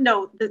 on that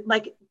note,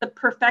 like the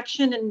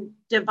perfection and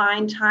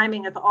divine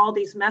timing of all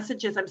these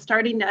messages, I'm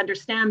starting to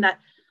understand that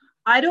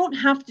I don't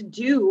have to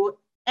do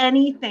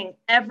anything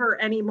ever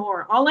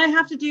anymore. All I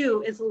have to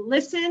do is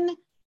listen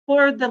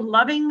for the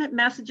loving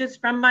messages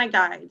from my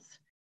guides,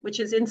 which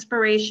is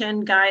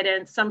inspiration,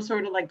 guidance, some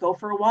sort of like go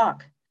for a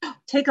walk,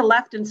 take a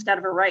left instead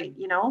of a right.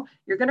 You know,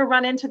 you're going to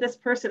run into this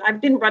person. I've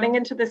been running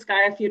into this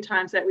guy a few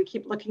times that we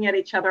keep looking at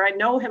each other. I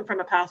know him from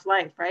a past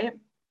life, right?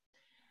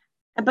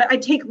 But I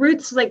take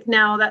routes like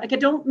now that like I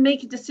don't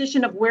make a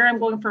decision of where I'm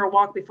going for a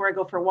walk before I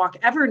go for a walk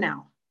ever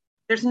now.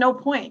 There's no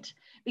point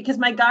because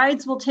my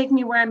guides will take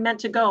me where I'm meant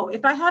to go.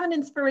 If I have an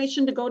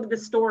inspiration to go to the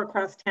store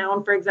across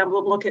town, for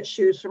example, look at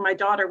shoes for my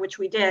daughter, which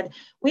we did,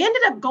 we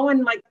ended up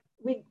going like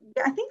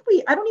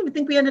I don't even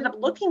think we ended up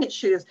looking at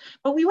shoes,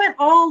 but we went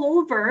all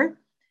over.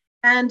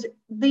 And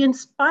the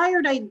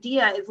inspired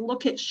idea is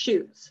look at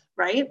shoes,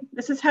 right?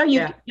 This is how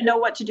you know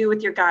what to do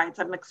with your guides.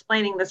 I'm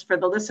explaining this for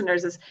the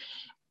listeners is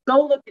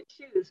go look at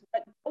shoes,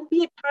 but don't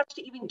be attached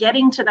to even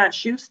getting to that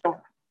shoe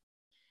store.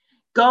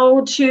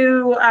 Go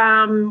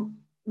to,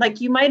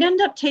 like you might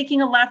end up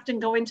taking a left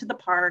and going to the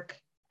park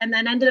and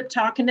then ended up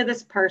talking to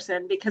this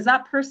person because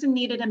that person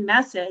needed a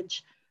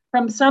message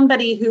from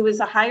somebody who is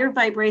a higher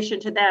vibration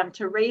to them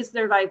to raise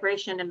their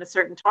vibration in a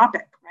certain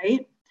topic,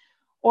 right?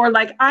 Or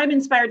like I'm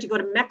inspired to go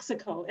to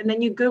Mexico and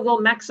then you Google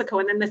Mexico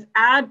and then this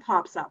ad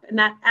pops up and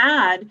that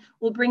ad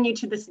will bring you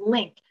to this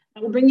link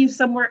that will bring you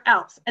somewhere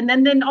else. And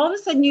then all of a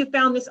sudden you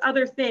found this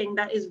other thing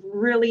that is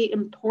really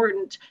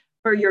important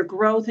for your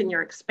growth and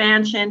your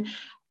expansion.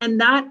 And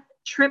that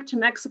trip to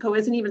Mexico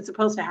isn't even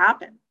supposed to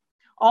happen.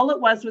 All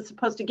it was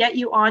supposed to get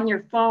you on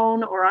your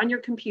phone or on your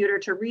computer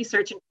to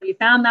research until you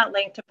found that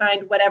link to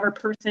find whatever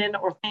person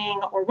or thing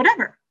or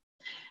whatever.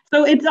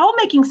 So it's all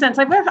making sense.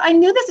 I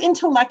knew this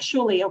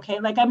intellectually, okay?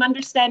 Like I'm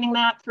understanding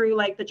that through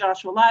like the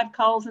Joshua Live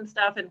calls and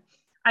stuff. And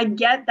I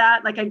get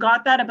that, like I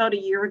got that about a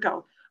year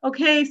ago.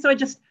 Okay, so I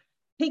just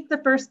take the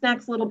first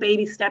next little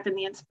baby step in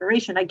the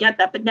inspiration. I get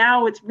that, but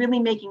now it's really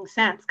making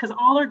sense because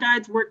all our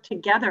guides work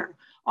together.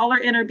 All our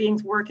inner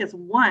beings work as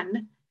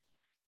one.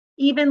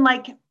 Even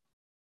like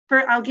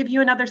I'll give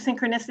you another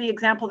synchronicity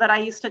example that I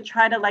used to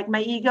try to like,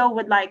 my ego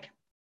would like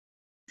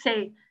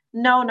say,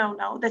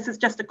 no, this is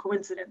just a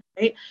coincidence,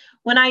 right?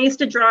 When I used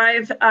to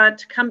drive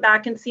to come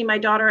back and see my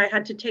daughter, I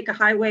had to take a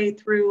highway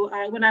through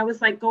when I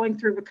was like going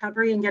through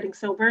recovery and getting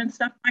sober and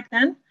stuff back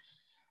then,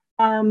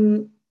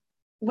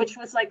 which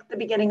was like the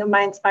beginning of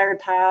my inspired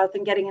path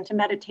and getting into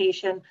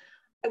meditation.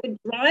 I would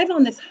drive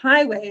on this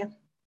highway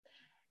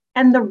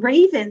and the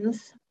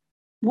ravens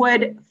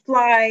would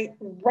fly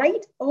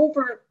right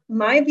over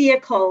my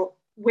vehicle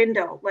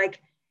window,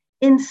 like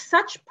in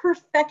such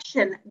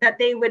perfection that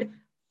they would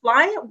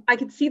fly. I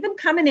could see them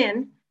coming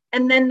in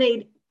and then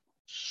they'd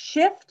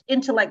shift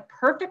into like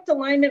perfect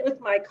alignment with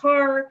my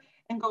car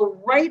and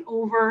go right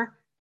over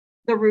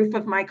the roof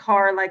of my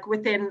car, like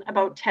within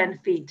about 10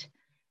 feet.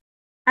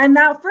 And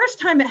that first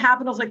time it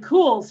happened, I was like,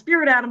 cool,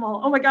 spirit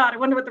animal. Oh my God, I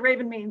wonder what the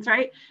raven means,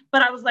 right?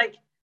 But I was like,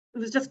 it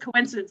was just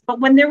coincidence. But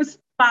when there was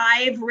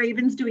 5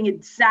 ravens doing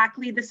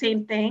exactly the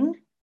same thing,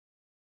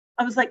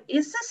 I was like,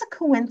 is this a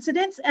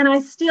coincidence? And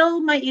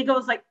my ego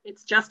was like,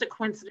 it's just a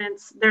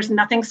coincidence. There's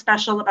nothing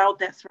special about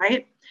this,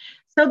 right?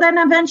 So then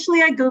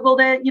eventually I Googled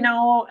it,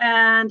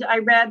 and I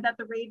read that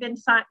the raven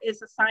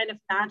is a sign of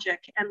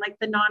magic and like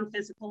the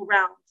non-physical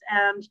realms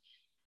and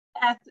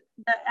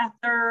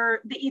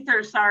the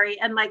ether,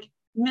 and like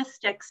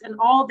mystics and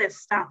all this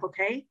stuff,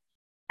 okay?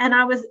 And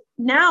I was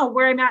now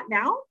where I'm at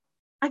now,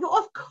 I go,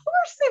 of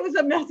course it was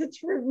a message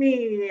for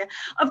me.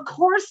 Of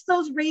course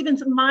those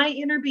ravens, my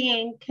inner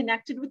being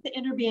connected with the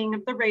inner being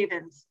of the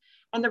ravens.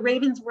 And the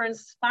ravens were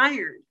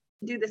inspired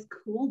to do this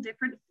cool,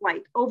 different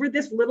flight over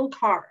this little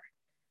car.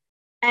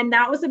 And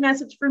that was a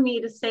message for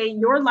me to say,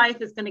 your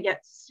life is going to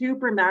get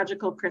super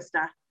magical,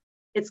 Krista.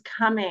 It's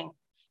coming.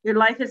 Your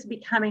life is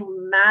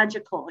becoming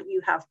magical. You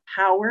have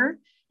power.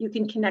 You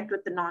can connect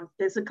with the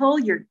non-physical.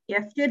 You're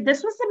gifted.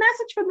 This was the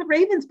message from the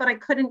ravens, but I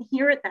couldn't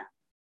hear it then.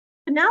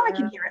 But now I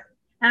can hear it.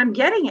 And I'm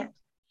getting it.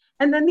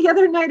 And then the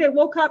other night I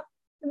woke up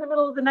in the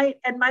middle of the night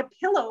and my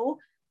pillow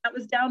that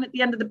was down at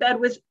the end of the bed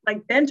was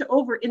like bent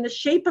over in the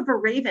shape of a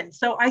raven.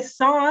 So I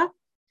saw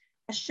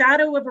a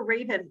shadow of a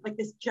raven, like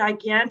this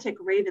gigantic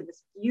raven,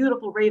 this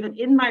beautiful raven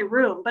in my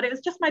room, but it was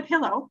just my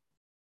pillow.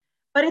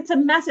 But it's a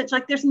message,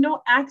 like there's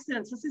no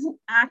accidents. This isn't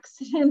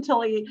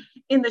accidentally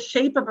in the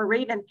shape of a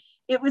raven.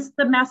 It was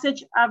the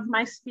message of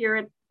my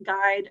spirit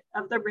guide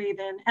of the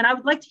raven. And I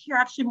would like to hear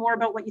actually more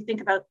about what you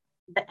think about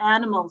the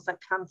animals that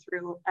come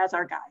through as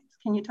our guides.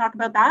 Can you talk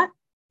about that?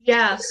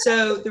 Yeah,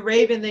 so the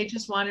raven, they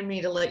just wanted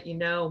me to let you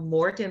know,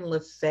 Morgan Le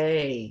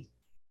Fay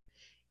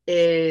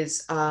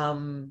is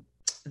the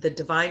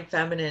divine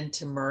feminine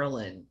to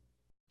Merlin.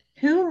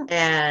 Who?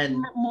 And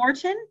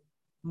Morgan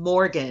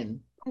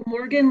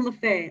Le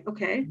Fay.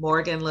 Okay.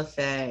 Morgan Le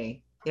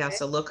Fay. Yeah, okay.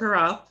 So look her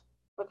up.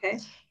 Okay.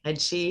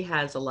 And she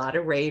has a lot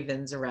of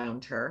ravens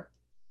around her.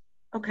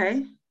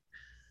 Okay.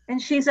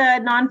 And she's a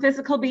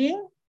non-physical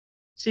being?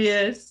 She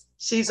is.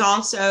 She's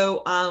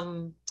also,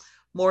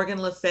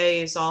 Morgan Le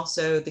Fay is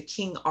also the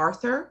King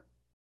Arthur.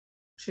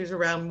 She's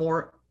around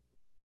more,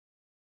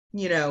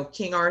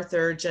 King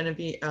Arthur,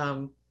 Genevieve,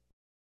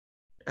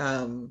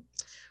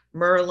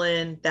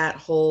 Merlin, that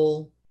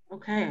whole.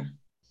 Okay.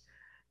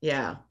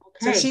 Yeah.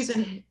 Okay.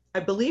 So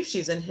I believe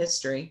she's in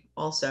history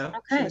also.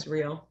 Okay. She's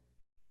real.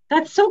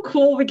 That's so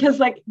cool because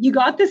like you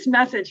got this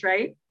message,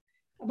 right?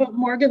 About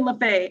Morgan Le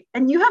Fay,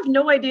 and you have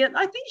no idea.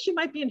 I think she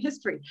might be in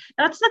history.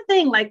 That's the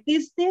thing. Like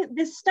this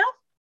stuff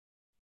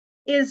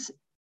is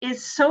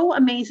so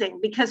amazing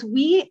because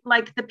we,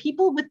 like the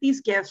people with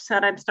these gifts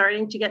that I'm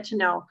starting to get to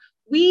know,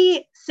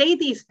 we say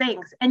these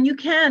things and you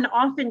can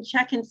often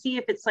check and see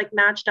if it's like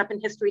matched up in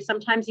history.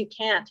 Sometimes you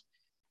can't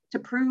to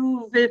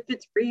prove if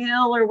it's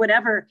real or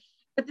whatever.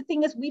 But the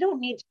thing is, we don't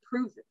need to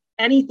prove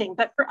anything.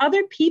 But for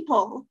other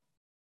people,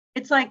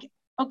 it's like,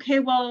 okay,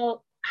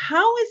 well,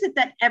 how is it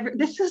that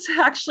this is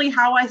actually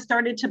how I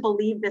started to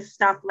believe this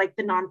stuff, like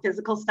the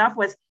non-physical stuff,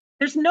 was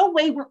there's no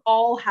way we're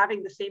all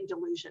having the same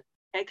delusion,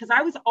 okay? Because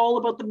I was all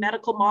about the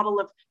medical model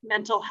of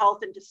mental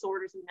health and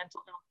disorders and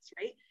mental illness,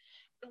 right?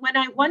 When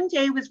I one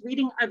day was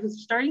I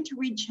was starting to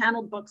read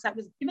channeled books that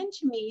was given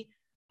to me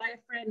by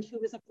a friend who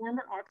was a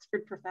former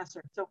Oxford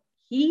professor. So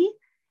he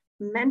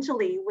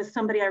mentally was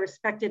somebody I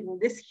respected in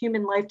this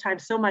human lifetime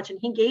so much. And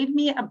he gave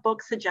me a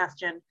book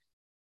suggestion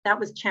that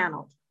was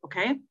channeled,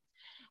 okay?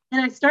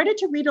 And I started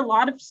to read a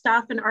lot of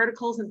stuff and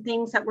articles and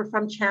things that were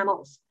from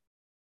channels.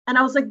 And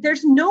I was like,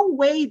 there's no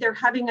way they're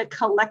having a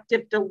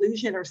collective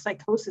delusion or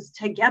psychosis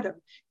together,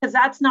 because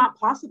that's not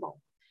possible.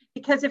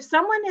 Because if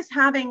someone is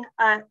having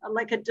a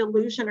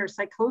delusion or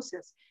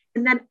psychosis,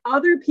 and then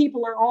other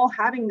people are all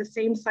having the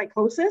same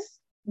psychosis,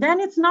 then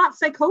it's not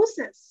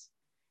psychosis.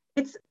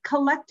 It's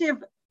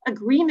collective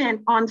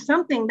agreement on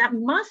something that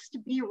must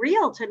be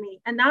real to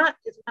me. And that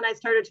is when I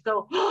started to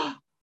go, oh,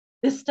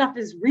 this stuff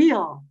is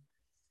real.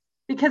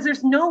 because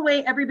there's no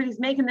way everybody's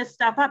making this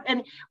stuff up.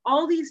 And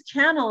all these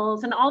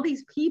channels and all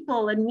these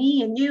people and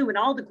me and you and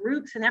all the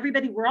groups and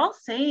everybody, we're all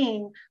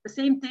saying the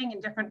same thing in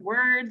different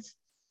words,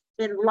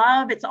 in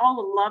love. It's all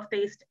a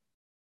love-based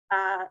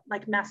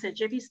like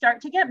message. If you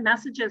start to get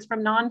messages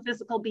from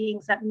non-physical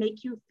beings that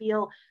make you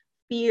feel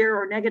fear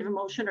or negative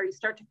emotion, or you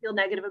start to feel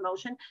negative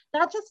emotion,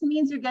 that just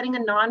means you're getting a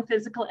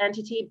non-physical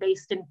entity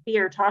based in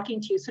fear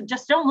talking to you. So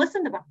just don't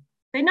listen to them.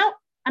 Say, no,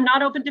 I'm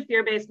not open to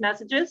fear-based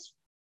messages.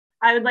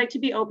 I would like to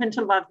be open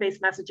to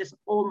love-based messages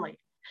only.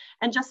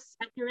 And just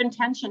set your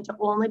intention to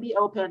only be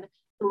open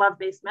to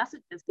love-based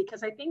messages,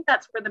 because I think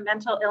that's where the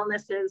mental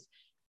illnesses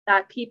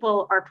that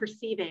people are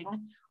perceiving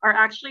are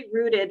actually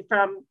rooted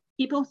from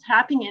people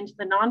tapping into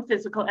the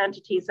non-physical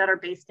entities that are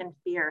based in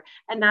fear.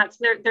 And that's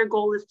their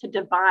goal is to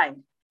divide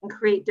and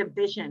create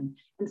division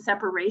and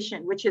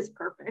separation, which is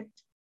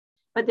perfect.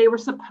 But they were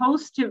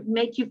supposed to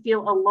make you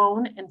feel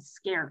alone and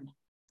scared.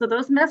 So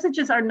those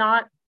messages are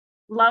not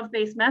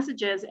love-based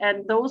messages.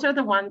 And those are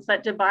the ones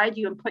that divide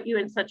you and put you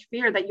in such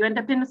fear that you end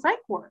up in a psych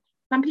ward.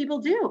 Some people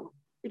do,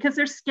 because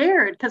they're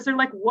scared, because they're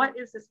like, what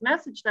is this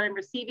message that I'm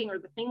receiving, or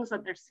the things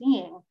that they're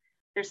seeing?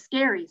 They're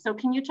scary. So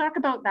can you talk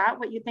about that,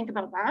 what you think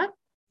about that?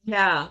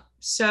 Yeah.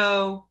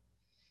 So,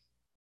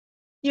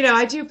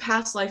 I do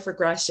past life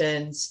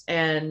regressions,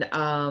 and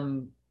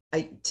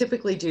I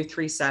typically do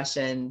 3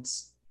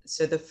 sessions.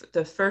 So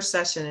the first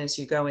session is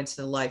you go into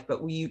the life,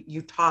 but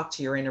you talk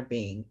to your inner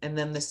being. And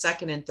then the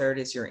second and third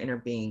is your inner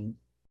being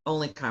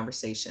only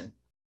conversation.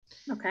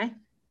 Okay.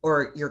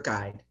 Or your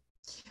guide.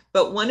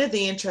 But one of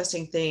the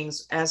interesting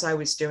things as I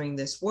was doing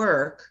this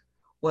work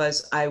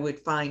was I would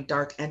find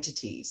dark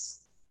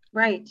entities.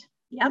 Right.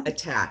 Yep.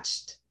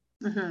 Attached.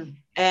 Mm-hmm.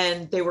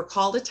 And they were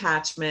called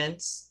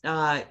attachments,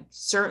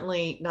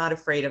 certainly not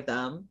afraid of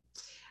them.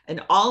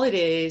 And all it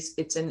is,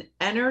 it's an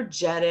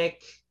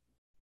energetic,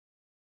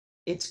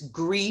 it's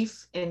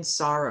grief and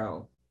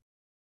sorrow.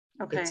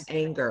 Okay. It's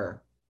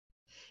anger.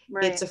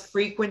 Right. It's a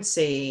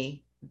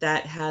frequency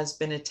that has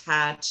been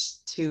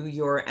attached to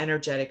your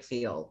energetic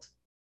field.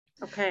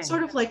 Okay.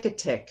 Sort of like a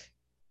tick.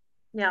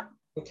 Yeah.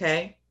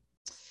 Okay.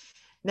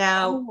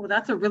 Now,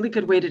 that's a really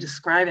good way to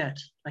describe it,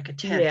 like a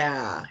tick.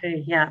 Yeah.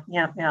 Okay. Yeah.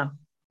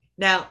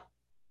 Now,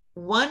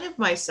 one of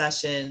my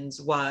sessions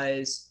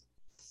was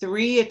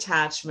 3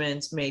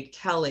 attachments made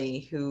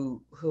Kelly,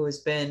 who has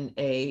been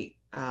a,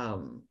 I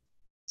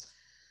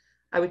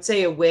would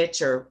say a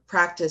witch or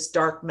practiced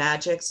dark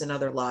magics in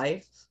other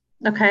life.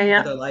 Okay.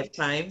 Yeah. Other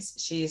lifetimes.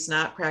 She's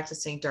not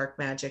practicing dark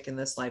magic in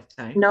this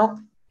lifetime. No,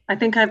 I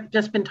think I've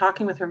just been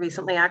talking with her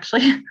recently,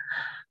 actually.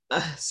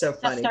 So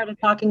funny. Just started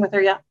talking with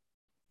her. Yeah.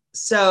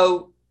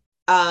 So,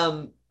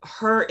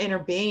 her inner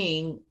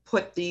being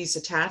put these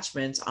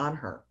attachments on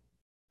her.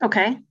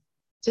 Okay.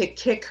 To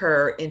kick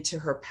her into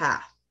her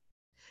path.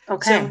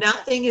 Okay. So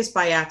nothing is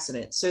by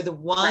accident. So the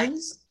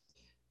ones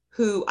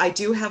who, I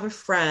do have a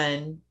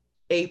friend,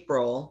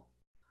 April,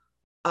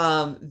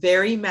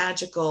 very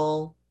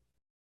magical,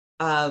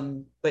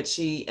 but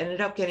she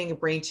ended up getting a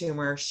brain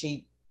tumor.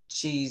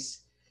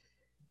 She's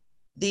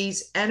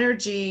these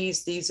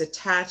energies, these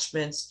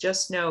attachments,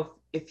 just know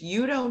if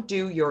you don't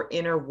do your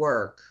inner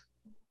work,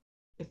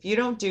 if you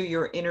don't do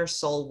your inner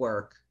soul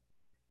work,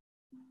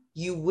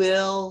 you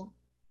will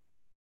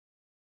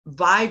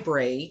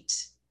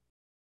vibrate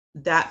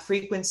that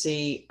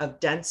frequency of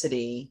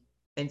density.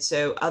 And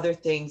so other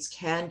things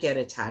can get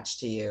attached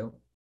to you.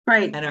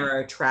 Right. And are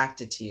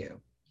attracted to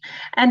you.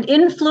 And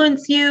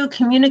influence you,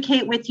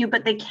 communicate with you,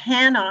 but they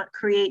cannot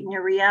create in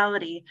your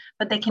reality,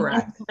 but they can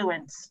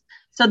influence.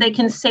 So they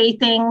can say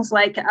things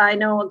like, I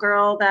know a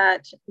girl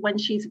that when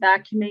she's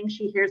vacuuming,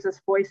 she hears this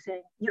voice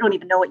saying, you don't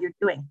even know what you're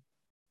doing.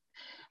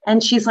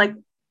 And she's like,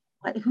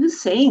 what, who's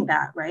saying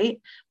that,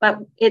 right? But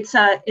it's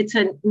a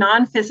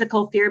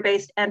non-physical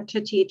fear-based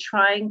entity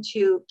trying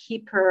to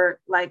keep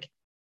her like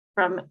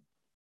from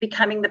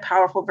becoming the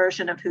powerful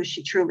version of who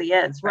she truly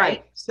is,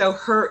 right? So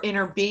her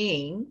inner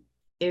being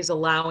is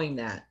allowing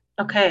that.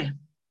 Okay.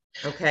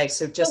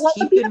 So just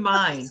keep in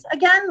mind.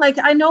 Again, like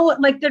I know,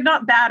 like they're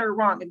not bad or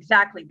wrong.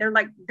 Exactly.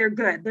 They're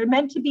good. They're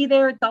meant to be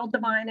there. It's all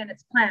divine and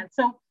it's planned.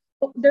 So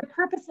their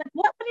purpose, like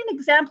what would an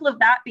example of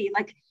that be?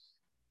 Like,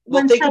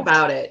 well, think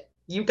about it.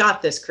 You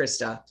got this,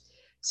 Krista.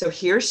 So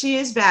here she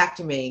is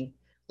vacuuming.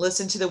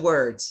 Listen to the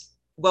words.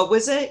 What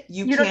was it?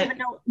 You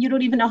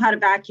don't even know how to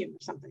vacuum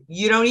or something.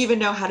 You don't even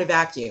know how to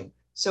vacuum.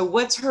 So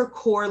what's her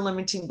core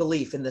limiting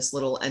belief in this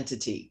little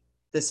entity,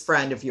 this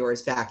friend of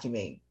yours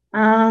vacuuming?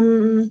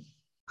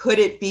 Could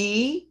it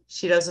be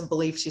she doesn't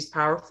believe she's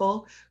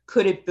powerful?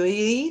 Could it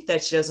be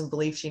that she doesn't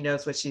believe she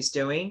knows what she's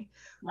doing?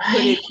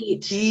 Right. Could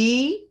it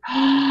be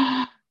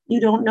you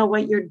don't know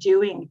what you're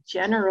doing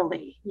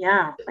generally?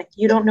 Yeah, like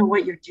you don't know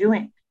what you're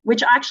doing,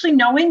 which actually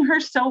knowing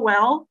her so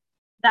well,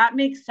 that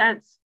makes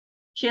sense.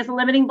 She has a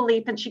limiting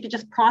belief and she could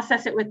just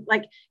process it with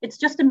like, it's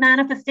just a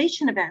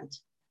manifestation event,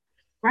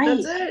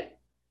 right?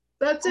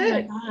 That's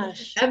it. Oh my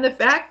gosh. And the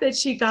fact that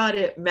she got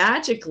it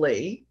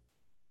magically,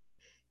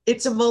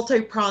 it's a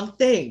multi-pronged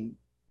thing.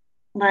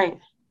 Right.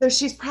 So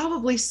she's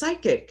probably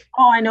psychic.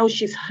 Oh, I know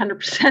she's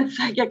 100%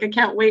 psychic. I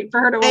can't wait for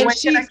her to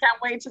awaken. I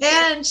can't wait to see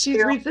and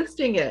she's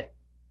resisting it.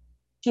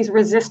 She's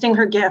resisting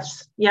her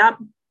gifts. Yep.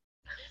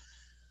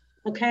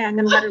 Okay, I'm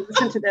going to let her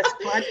listen to this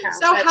podcast.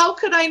 So how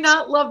could I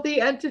not love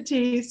the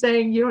entity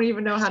saying you don't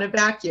even know how to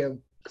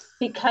vacuum?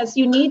 Because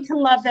you need to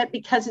love that,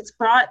 because it's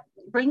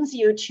brings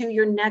you to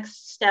your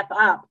next step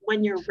up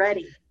when you're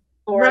ready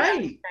for that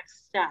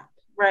next step.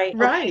 Right.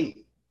 Right.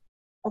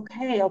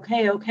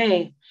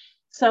 Okay.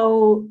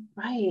 So,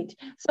 right.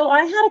 So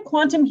I had a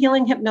quantum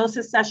healing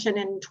hypnosis session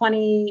in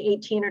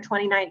 2018 or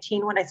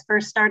 2019 when I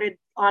first started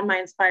on my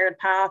inspired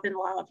path in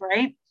love,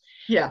 right?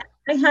 Yeah.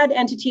 I had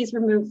entities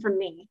removed from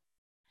me.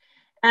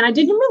 And I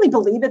didn't really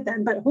believe it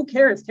then, but who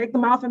cares? Take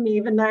them off of me,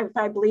 even if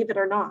I believe it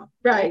or not.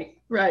 Right.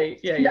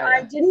 Yeah.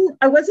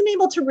 I wasn't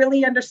able to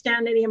really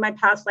understand any of my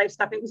past life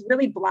stuff. It was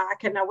really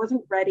black and I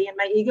wasn't ready, and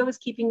my ego was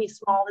keeping me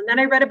small. And then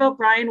I read about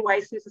Brian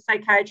Weiss, who's a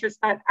psychiatrist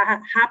that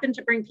happened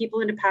to bring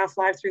people into past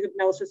lives through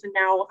hypnosis. And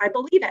now I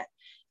believe it.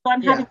 So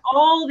I'm having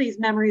all these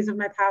memories of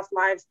my past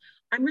lives.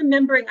 I'm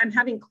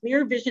having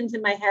clear visions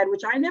in my head,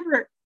 which I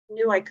never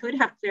knew I could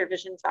have clear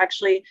visions,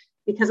 actually,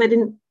 because I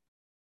didn't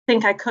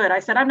think I could.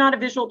 I said, I'm not a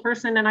visual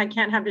person and I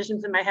can't have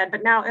visions in my head,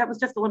 but now it was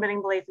just a limiting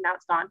belief and now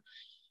it's gone.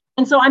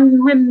 And so I'm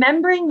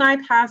remembering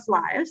my past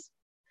lives.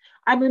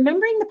 I'm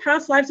remembering the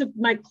past lives of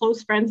my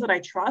close friends that I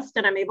trust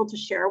and I'm able to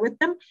share with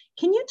them.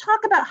 Can you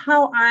talk about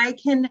how I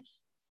can,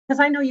 because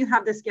I know you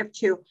have this gift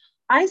too.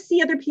 I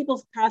see other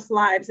people's past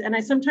lives and I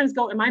sometimes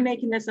go, am I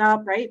making this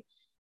up, right?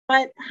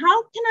 But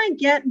how can I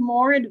get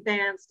more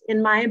advanced in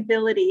my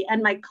ability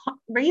and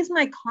raise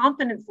my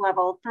confidence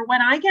level for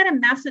when I get a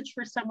message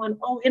for someone,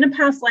 oh, in a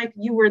past life,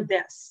 you were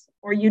this,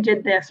 or you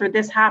did this, or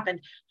this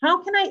happened.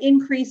 How can I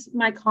increase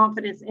my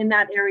confidence in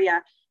that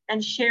area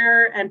and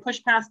share and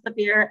push past the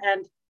fear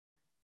and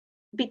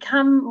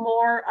become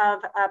more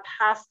of a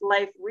past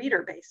life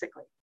reader,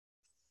 basically,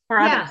 for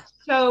others?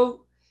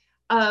 So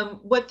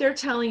what they're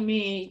telling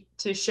me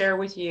to share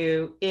with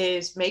you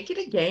is make it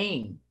a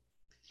game.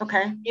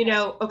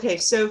 Okay.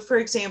 So for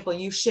example,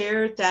 you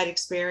shared that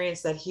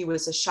experience that he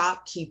was a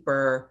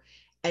shopkeeper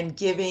and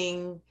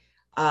giving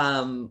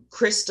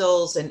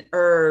crystals and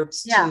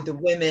herbs to the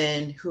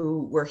women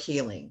who were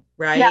healing,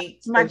 right? Yeah,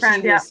 my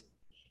friend,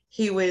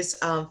 he was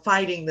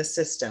fighting the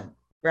system,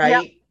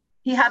 right? Yep.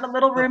 He had a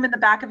little room in the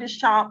back of his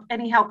shop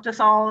and he helped us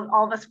all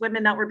of us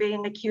women that were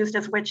being accused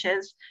as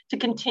witches to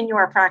continue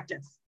our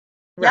practice.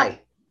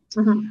 Right.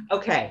 Yep. Mm-hmm.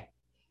 Okay.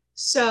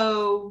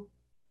 So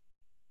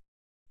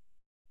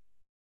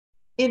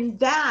in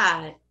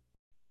that,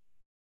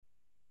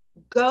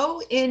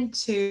 go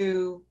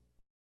into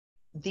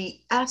the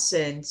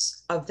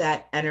essence of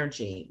that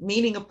energy,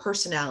 meaning a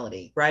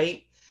personality,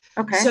 right?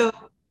 Okay. So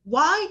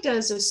why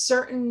does a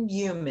certain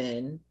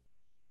human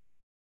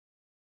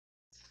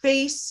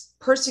face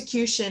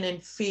persecution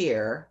and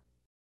fear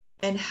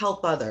and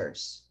help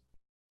others?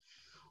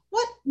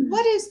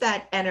 What is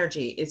that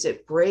energy? Is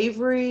it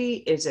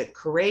bravery? Is it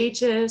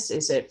courageous?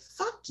 Is it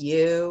fuck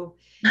you?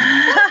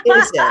 What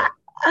is it?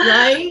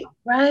 Right?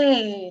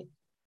 Right.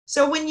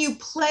 So when you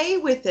play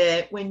with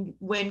it, when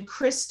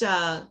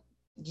Krista,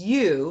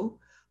 you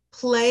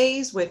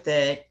plays with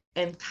it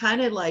and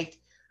kind of like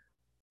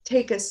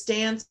take a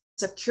stance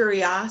of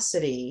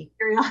curiosity.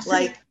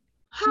 Like,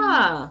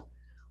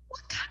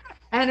 what kind of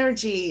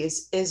energy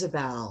is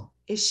Isabelle?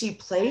 Is she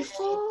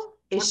playful?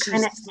 Is she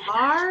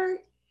smart?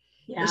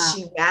 Yeah. Is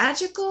she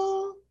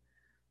magical?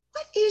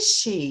 What is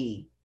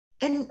she?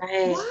 And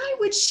why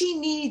would she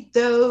need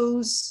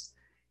those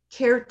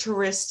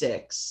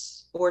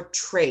characteristics or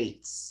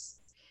traits?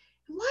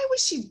 Why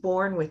was she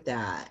born with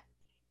that?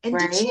 And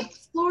did she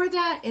explore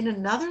that in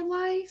another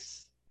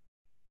life?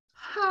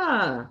 You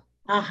know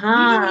what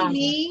I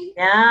mean?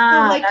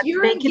 Yeah. So like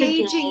you're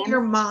engaging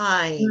your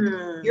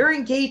mind. You're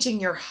engaging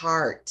your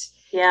heart.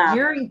 Yeah.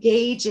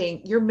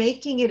 You're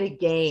making it a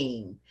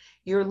game.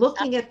 You're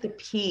looking at the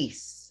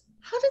piece.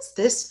 How does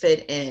this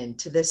fit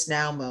into this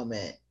now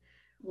moment?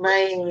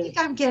 Right. I think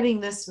I'm getting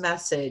this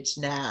message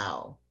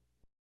now.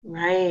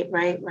 Right.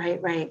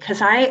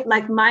 Because I,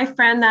 like my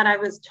friend that I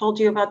told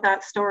you about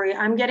that story,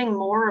 I'm getting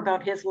more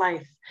about his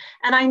life.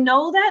 And I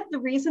know that the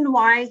reason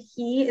why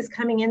he is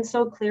coming in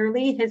so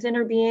clearly, his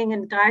inner being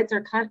and guides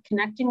are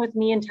connecting with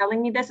me and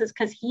telling me this, is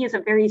because he is a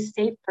very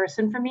safe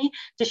person for me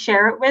to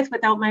share it with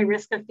without my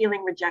risk of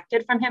feeling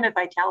rejected from him if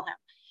I tell him.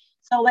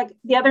 So like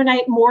the other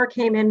night, more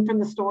came in from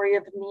the story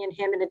of me and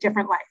him in a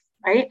different life,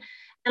 right?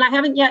 And I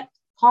haven't yet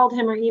called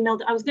him or emailed.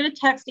 I was going to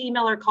text,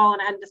 email, or call,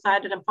 and I hadn't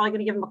decided. I'm probably going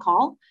to give him a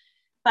call.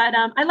 But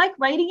I like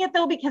writing it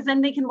though, because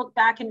then they can look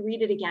back and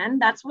read it again.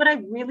 That's what I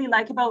really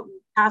like about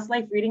past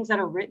life readings that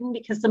are written,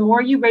 because the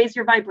more you raise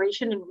your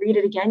vibration and read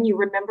it again, you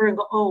remember and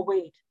go, oh,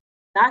 wait,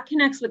 that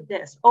connects with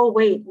this. Oh,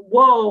 wait,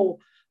 whoa,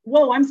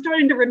 I'm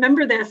starting to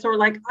remember this. Or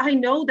like, I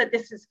know that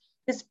this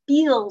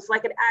feels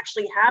like it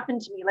actually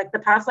happened to me. Like the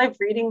past life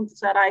readings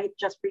that I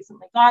just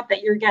recently got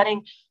that you're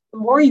getting, the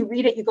more you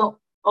read it, you go,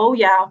 oh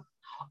yeah,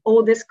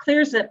 oh, this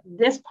clears up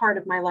this part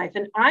of my life.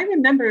 And I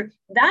remember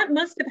that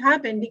must have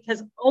happened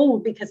because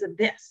of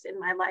this in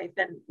my life.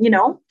 And,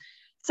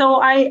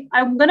 so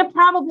I'm going to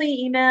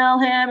probably email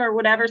him or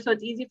whatever, so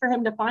it's easy for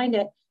him to find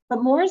it.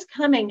 But more is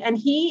coming, and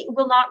he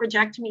will not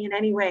reject me in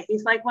any way.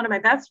 He's like one of my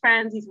best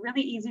friends. He's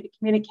really easy to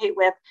communicate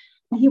with.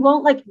 And he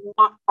won't like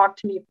not talk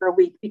to me for a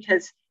week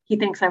because he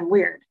thinks I'm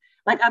weird.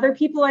 Like other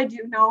people I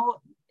do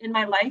know in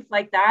my life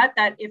like that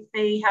if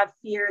they have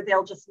fear,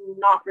 they'll just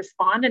not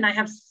respond. And I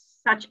have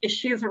such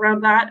issues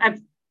around that.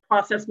 I've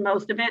processed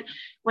most of it.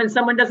 When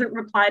someone doesn't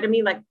reply to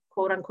me, like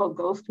quote unquote,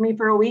 ghost me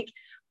for a week,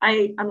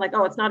 I'm like,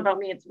 oh, it's not about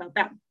me, it's about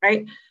them,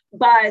 right?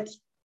 But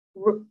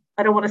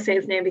I don't want to say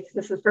his name because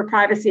this is for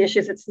privacy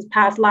issues. It's his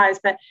past lives,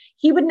 but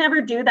he would never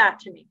do that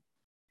to me.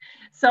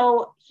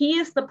 So he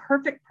is the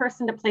perfect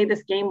person to play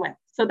this game with.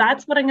 So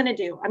that's what I'm going to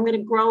do. I'm going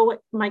to grow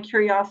my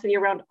curiosity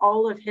around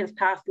all of his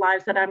past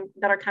lives that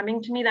are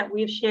coming to me, that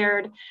we've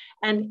shared,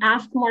 and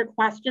ask more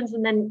questions,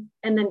 and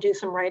then do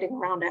some writing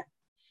around it,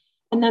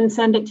 and then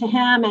send it to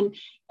him.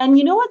 And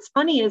you know what's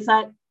funny is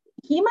that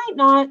he might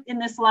not in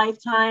this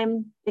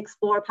lifetime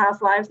explore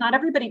past lives. Not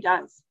everybody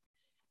does.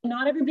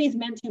 Not everybody's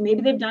meant to.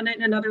 Maybe they've done it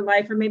in another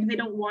life, or maybe they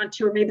don't want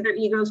to, or maybe their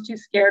ego's too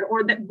scared,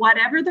 or that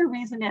whatever their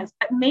reason is.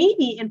 But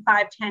maybe in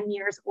 5-10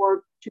 years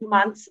or 2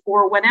 months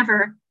or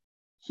whenever,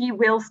 he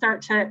will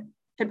start to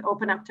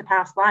open up to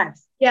past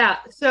lives. Yeah.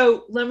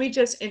 So let me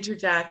just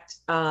interject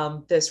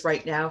this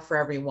right now for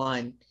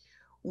everyone.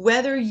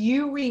 Whether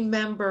you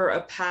remember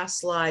a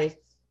past life,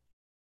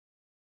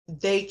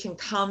 they can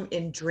come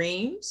in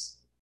dreams.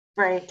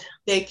 Right.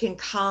 They can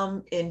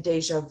come in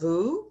deja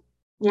vu.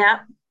 Yeah.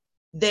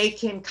 They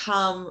can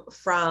come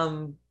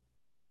from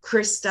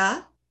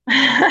Krista.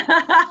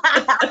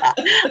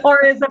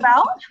 Or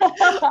Isabelle.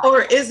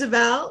 Or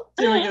Isabelle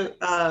doing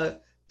a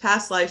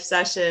past life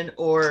session,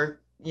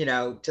 or,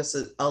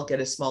 I'll get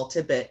a small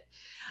tidbit.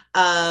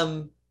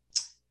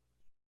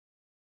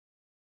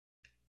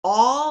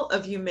 All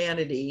of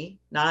humanity,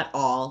 not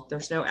all,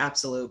 there's no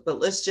absolute, but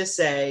let's just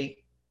say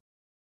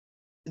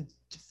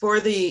for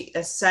the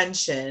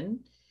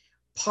ascension,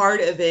 part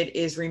of it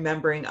is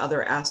remembering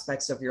other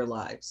aspects of your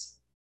lives,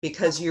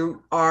 because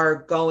you are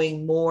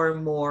going more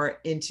and more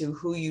into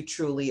who you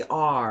truly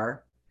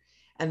are.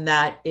 And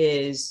that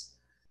is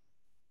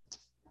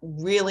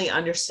really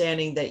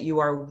understanding that you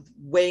are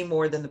way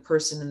more than the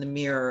person in the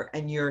mirror,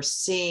 and you're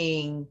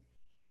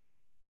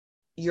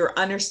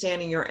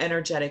understanding your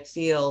energetic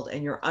field,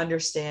 and you're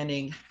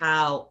understanding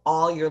how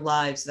all your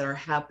lives that are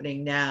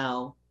happening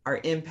now are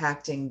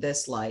impacting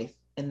this life,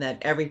 and that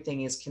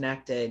everything is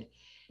connected.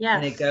 Yes.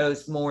 And it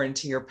goes more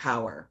into your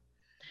power.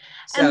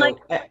 So,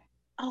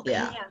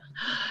 yeah.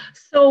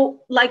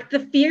 So like the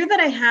fear that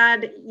I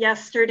had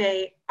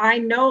yesterday, I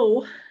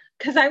know,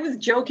 because I was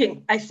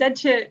joking. I said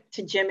to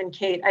Jim and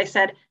Kate, I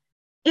said,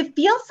 it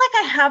feels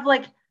like I have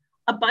like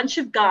a bunch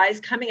of guys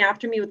coming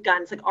after me with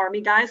guns, like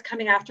army guys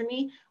coming after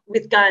me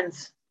with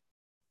guns,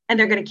 and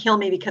they're going to kill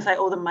me because I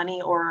owe them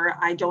money or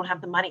I don't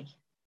have the money,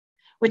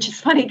 which is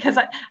funny because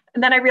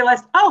then I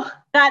realized, oh,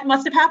 that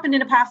must have happened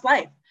in a past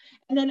life.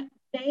 And then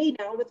today,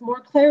 now with more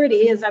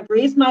clarity, as I've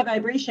raised my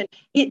vibration,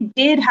 it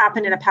did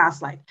happen in a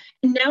past life.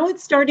 And now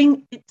it's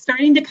starting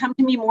to come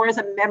to me more as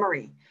a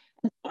memory.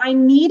 And so I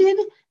needed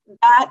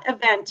that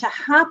event to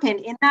happen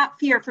in that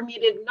fear for me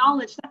to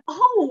acknowledge that,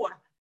 oh,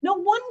 no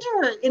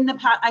wonder in the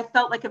past I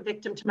felt like a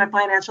victim to my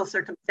financial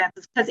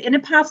circumstances, because in a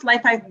past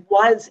life I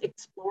was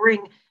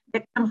exploring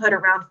victimhood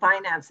around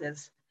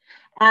finances,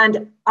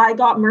 and I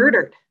got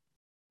murdered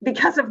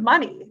because of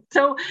money.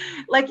 So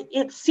like,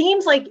 it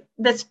seems like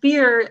this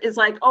fear is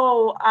like,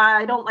 oh,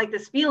 I don't like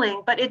this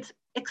feeling, but it's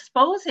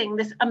exposing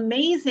this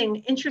amazing,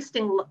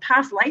 interesting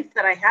past life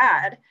that I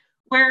had,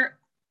 where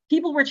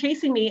people were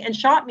chasing me and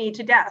shot me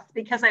to death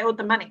because I owed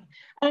them money.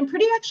 And I'm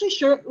pretty actually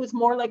sure it was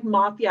more like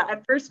mafia.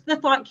 At first, the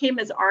thought came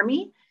as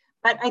army,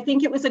 but I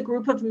think it was a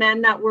group of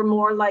men that were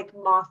more like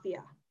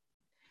mafia.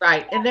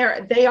 Right. And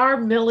they are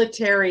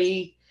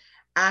military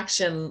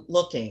action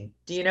looking.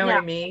 Do you know what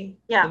I mean?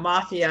 Yeah. The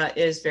mafia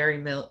is very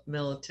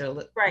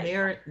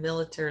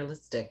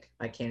militaristic.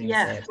 I can't even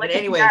say it. But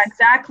anyway. Yeah,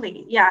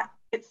 exactly. Yeah.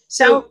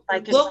 So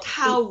look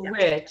how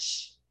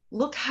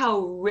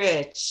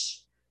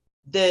rich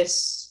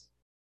this,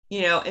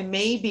 and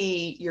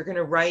maybe you're going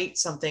to write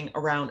something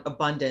around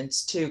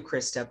abundance too,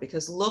 Krista,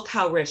 because look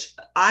how rich.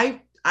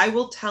 I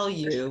will tell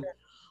you,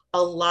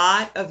 a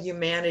lot of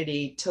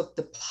humanity took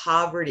the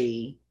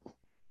poverty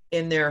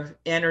in their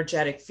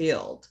energetic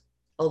field.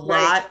 A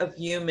lot of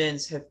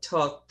humans have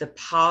took the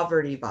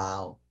poverty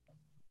vow.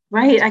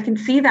 Right. I can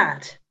see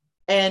that.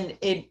 And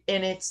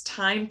it's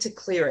time to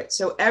clear it.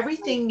 So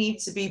everything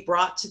needs to be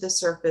brought to the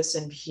surface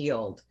and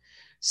healed.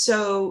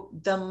 So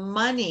the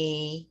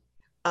money,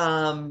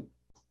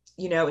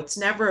 it's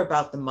never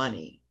about the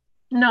money.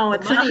 No,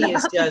 the money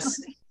is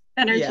just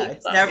energy. Yeah,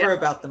 it's never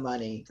about the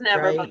money. It's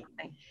never about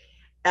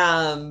the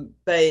money.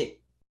 But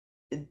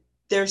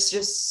there's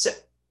just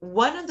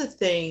one of the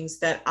things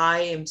that I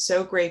am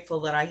so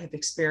grateful that I have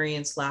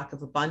experienced lack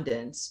of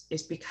abundance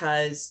is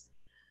because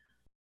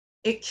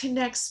it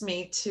connects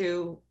me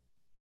to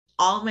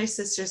all my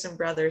sisters and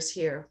brothers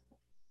here.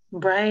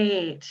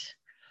 Right.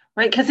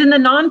 Right. Because in the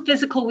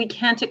non-physical, we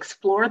can't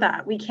explore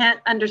that. We can't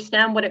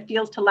understand what it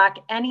feels to lack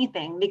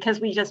anything because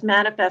we just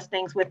manifest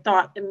things with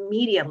thought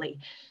immediately.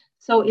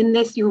 So in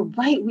this, you're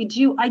right.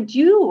 I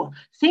do.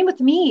 Same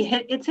with me.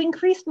 It's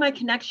increased my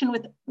connection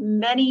with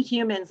many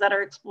humans that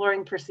are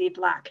exploring perceived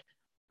lack,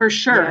 for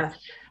sure. Yeah.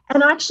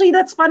 And actually,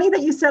 that's funny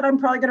that you said I'm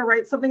probably going to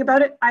write something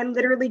about it. I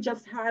literally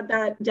just had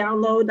that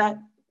download that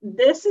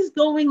this is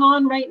going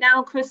on right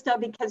now, Krista,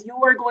 because you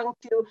are going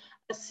to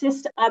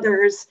assist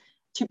others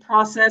to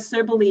process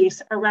their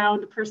beliefs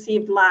around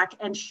perceived lack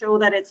and show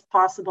that it's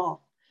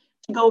possible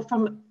to go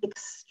from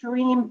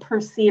extreme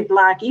perceived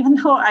lack, even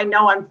though I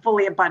know I'm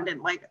fully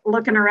abundant, like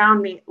looking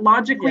around me,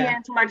 logically,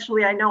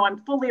 intellectually, I know I'm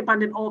fully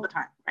abundant all the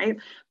time, right?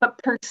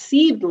 But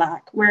perceived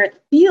lack, where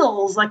it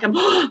feels like I'm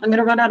going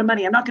to run out of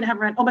money, I'm not going to have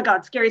rent, oh my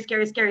God, scary,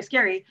 scary, scary,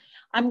 scary.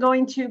 I'm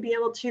going to be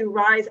able to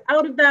rise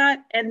out of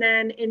that and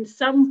then in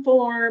some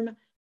form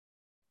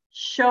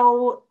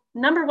show,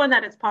 number one,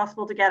 that it's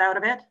possible to get out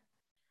of it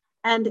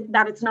and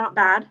that it's not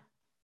bad.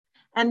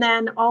 And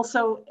then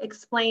also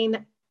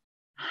explain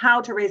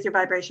how to raise your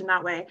vibration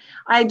that way.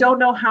 I don't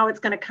know how it's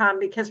going to come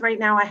because right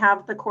now I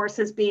have the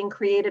courses being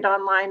created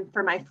online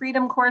for my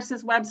Freedom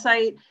Courses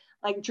website,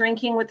 like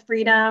Drinking with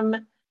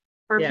Freedom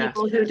for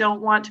people who don't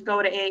want to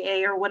go to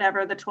AA or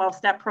whatever, the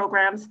 12-step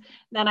programs.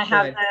 Then I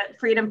have the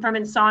Freedom from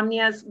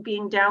Insomnia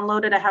being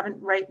downloaded. I haven't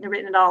written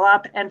it all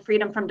up, and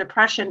Freedom from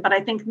Depression, but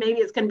I think maybe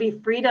it's going to be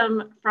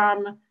Freedom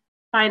from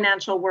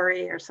Financial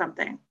Worry or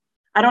something.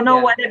 I don't know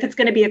what if it's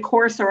going to be a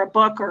course or a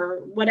book or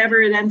whatever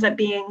it ends up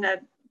being, a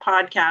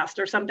podcast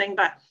or something,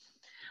 but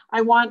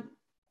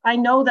I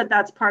know that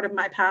that's part of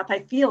my path.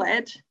 I feel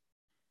it.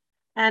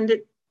 And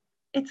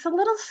it's a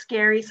little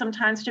scary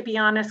sometimes, to be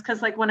honest,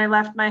 because like when I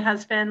left my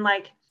husband,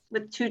 like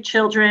with 2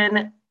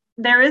 children,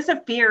 there is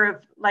a fear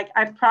of, like,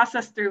 I've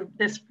processed through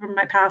this from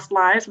my past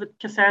lives with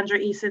Cassandra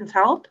Eason's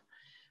help,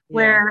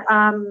 where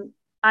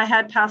I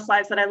had past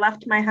lives that I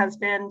left my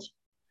husband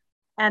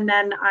and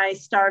then I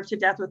starved to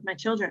death with my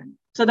children.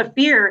 So the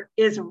fear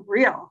is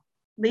real.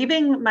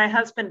 Leaving my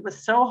husband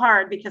was so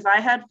hard because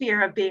I had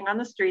fear of being on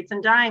the streets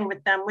and dying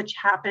with them, which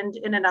happened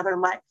in another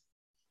life,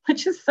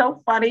 which is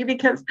so funny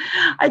because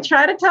I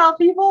try to tell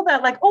people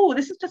that, like, oh,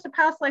 this is just a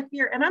past life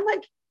fear. And I'm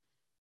like,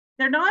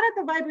 they're not at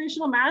the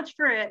vibrational match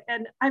for it.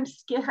 And I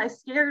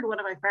scared one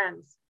of my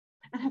friends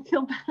and I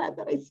feel bad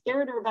that I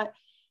scared her. But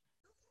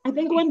I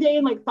think one day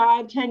in like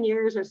 5-10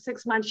 years or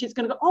 6 months, she's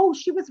going to go, oh,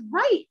 she was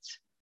right.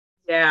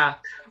 Yeah.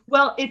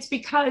 Well, it's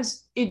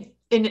because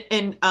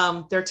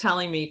they're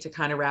telling me to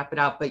kind of wrap it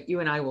up, but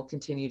you and I will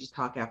continue to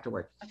talk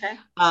afterward. Okay.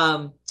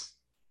 I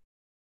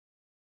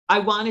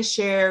want to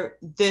share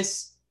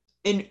this,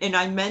 and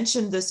I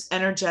mentioned this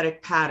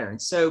energetic pattern.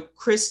 So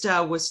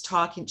Krista was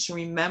talking, she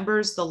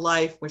remembers the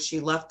life where she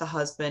left the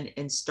husband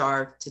and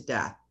starved to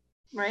death.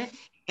 Right.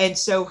 And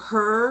so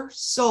her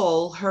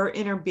soul, her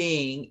inner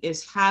being,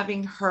 is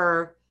having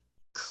her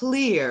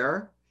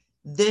clear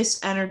this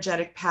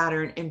energetic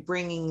pattern and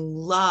bringing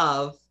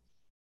love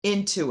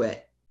into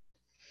it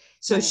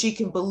so she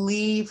can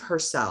believe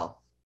herself,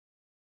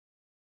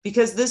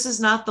 because this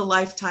is not the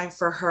lifetime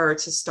for her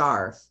to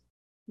starve.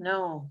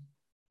 No,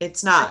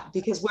 it's not,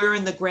 because we're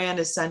in the grand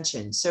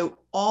ascension. So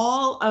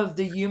all of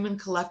the human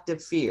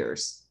collective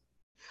fears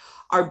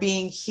are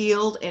being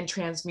healed and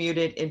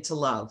transmuted into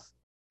love,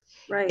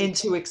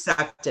 into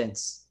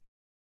acceptance.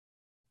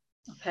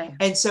 Okay.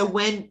 And so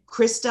when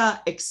Krista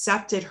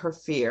accepted her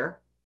fear,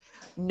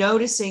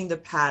 noticing the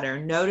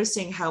pattern,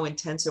 noticing how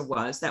intense it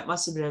was, that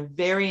must have been a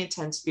very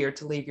intense fear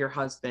to leave your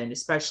husband,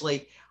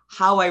 especially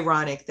how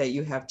ironic that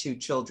you have 2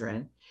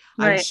 children.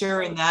 I'm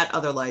sure in that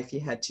other life you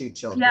had 2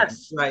 children.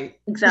 Yes, right?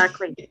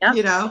 Exactly. Yep.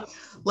 You know,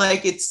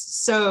 like it's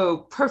so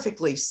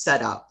perfectly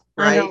set up,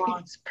 right? I know,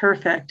 it's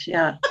perfect.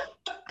 Yeah.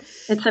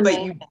 It's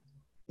amazing.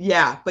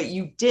 But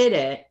you did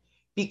it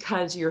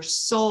because your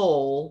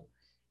soul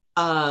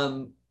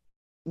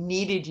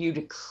needed you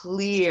to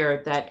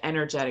clear that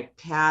energetic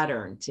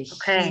pattern to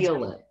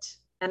heal it.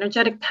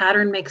 Energetic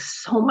pattern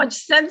makes so much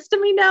sense to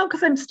me now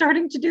because I'm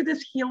starting to do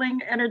this healing,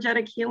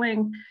 energetic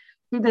healing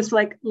through this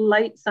like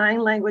light sign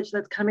language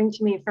that's coming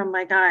to me from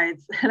my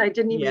guides. And I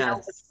didn't even know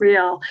it's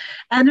real.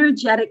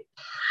 Energetic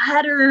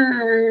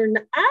pattern.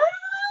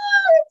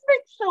 It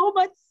makes so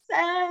much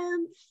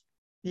sense.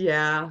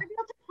 Yeah. Are you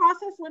able to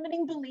process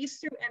limiting beliefs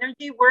through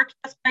energy work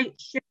just by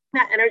shifting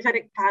that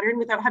energetic pattern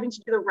without having to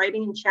do the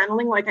writing and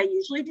channeling like I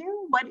usually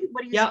do? What do you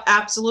think?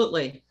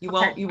 Absolutely. You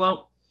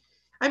won't.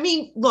 I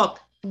mean, look,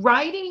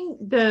 writing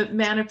the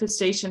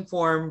manifestation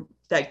form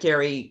that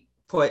Gary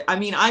put, I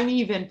mean, I'm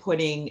even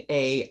putting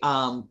a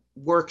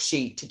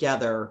worksheet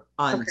together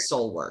on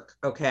soul work.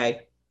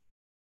 Okay.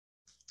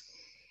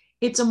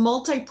 It's a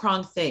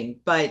multi-pronged thing,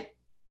 but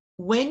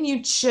when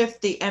you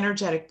shift the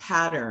energetic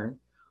pattern,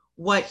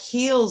 what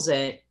heals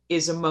it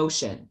is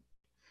emotion.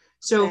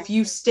 So if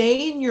you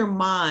stay in your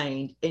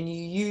mind and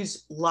you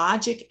use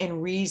logic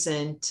and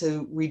reason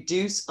to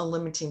reduce a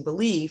limiting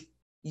belief,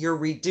 you're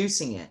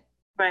reducing it.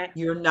 Right.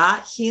 You're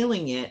not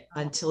healing it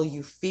until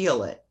you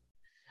feel it.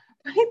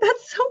 Right?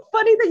 That's so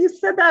funny that you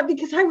said that,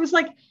 because I was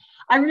like,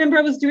 I remember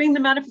I was doing the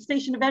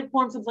manifestation event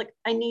forms. I was like,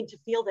 I need to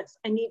feel this.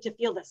 I need to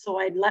feel this. So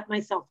I'd let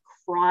myself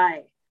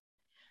cry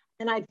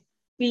and I'd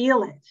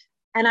feel it.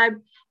 And I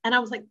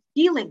was like,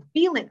 feeling.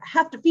 I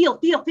have to feel.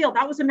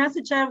 That was a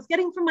message that I was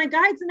getting from my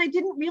guides. And I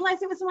didn't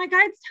realize it was my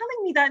guides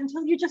telling me that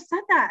until you just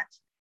said that.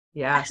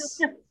 Yes.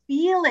 I have to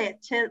feel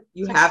it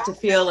You have to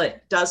feel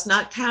it. Does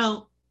not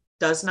count.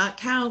 Does not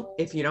count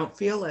if you don't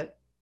feel it.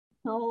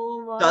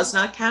 Oh my Does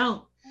not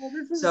count. God,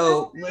 this is so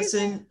So amazing.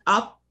 listen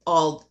up,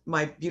 all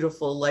my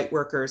beautiful light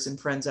workers and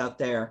friends out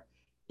there.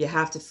 You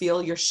have to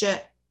feel your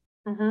shit.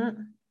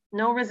 Mm-hmm.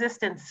 No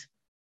resistance.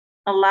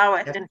 Allow You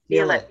it have to and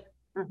feel feel it.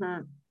 it.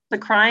 Mm-hmm. The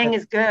crying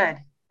is good.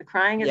 The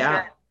crying is good.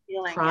 Yeah.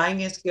 Feeling, yeah.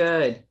 Crying is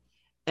good.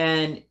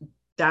 And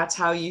that's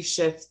how you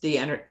shift the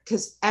energy,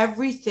 because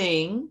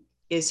everything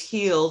is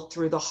healed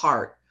through the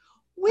heart. Okay.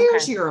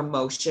 Where's your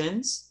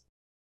emotions?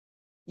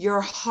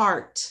 Your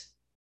heart. It's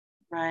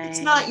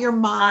Right. not your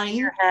Not in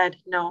your mind. head.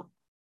 No.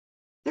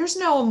 There's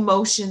no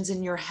emotions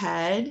in your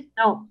head.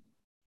 No.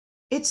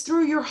 It's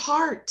through your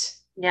heart.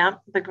 Yeah.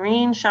 The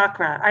green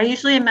chakra. I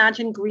usually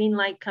imagine green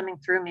light coming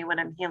through me when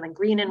I'm healing.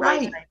 Green and white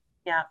Right. light.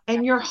 Yeah.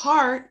 And your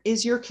heart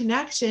is your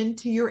connection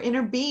to your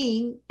inner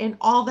being and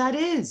all that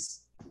is.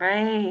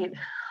 Right.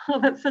 Oh,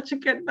 that's such a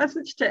good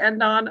message to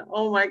end on.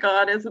 Oh my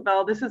God,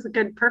 Isabelle, this is a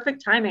good,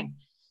 perfect timing.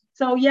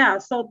 So yeah,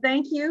 so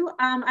thank you.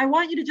 I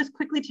want you to just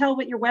quickly tell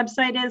what your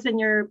website is and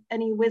your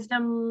any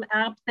wisdom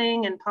app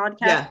thing and podcast.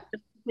 Yeah.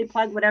 Just quickly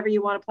plug whatever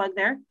you want to plug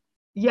there.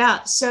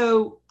 Yeah.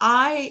 So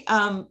my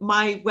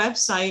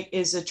website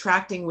is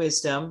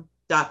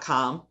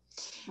attractingwisdom.com,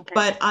 Okay.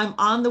 but I'm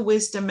on the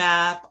Wisdom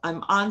app.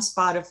 I'm on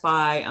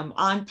Spotify. I'm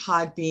on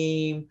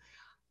Podbeam.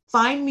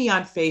 Find me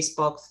on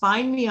Facebook,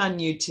 find me on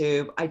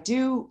YouTube. I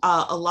do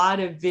a lot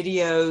of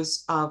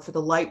videos for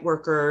the light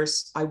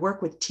workers. I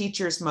work with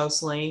teachers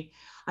mostly.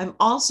 I'm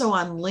also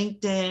on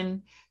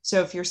LinkedIn.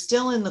 So if you're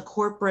still in the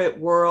corporate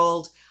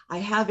world, I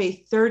have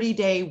a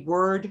 30-day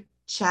word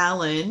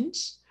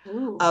challenge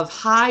Ooh, of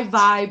high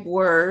vibe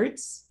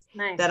words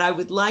nice. that I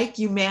would like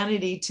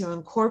humanity to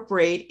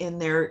incorporate in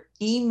their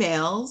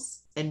emails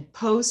and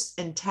posts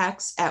and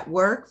texts at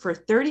work for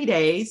 30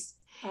 days,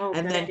 Oh,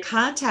 and good then idea.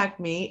 contact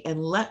me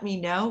and let me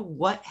know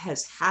what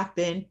has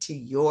happened to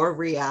your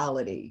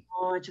reality.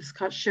 Oh, I just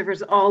got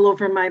shivers all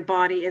over my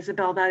body,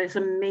 Isabelle. That is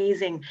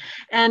amazing.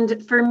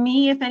 And for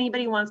me, if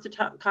anybody wants to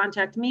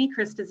contact me,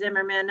 Krista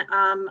Zimmerman,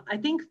 I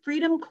think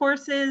Freedom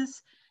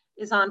Courses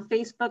is on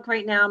Facebook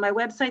right now. My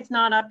website's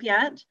not up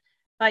yet,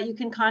 but you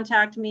can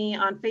contact me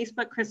on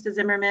Facebook, Krista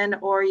Zimmerman,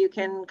 or you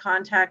can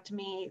contact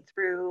me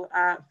through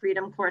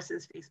Freedom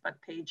Courses Facebook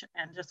page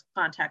and just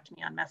contact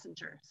me on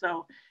Messenger.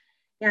 So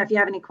yeah, if you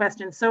have any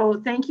questions. So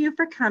thank you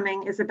for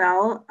coming,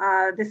 Isabelle.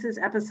 This is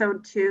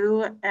episode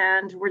 2,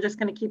 and we're just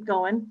going to keep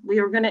going.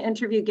 We were going to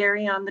interview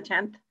Gary on the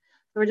 10th. So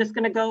we're just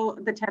going to go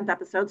the 10th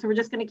episode. So we're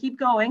just going to keep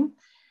going.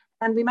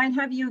 And we might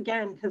have you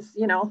again because,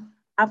 you know,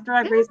 after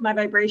I've Yeah, raised my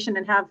vibration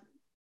and have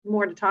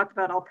more to talk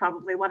about, I'll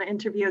probably want to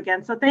interview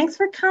again. So thanks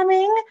for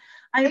coming.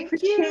 I thank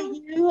appreciate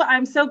you. you.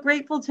 I'm so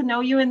grateful to know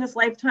you in this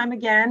lifetime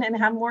again and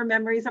have more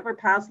memories of our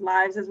past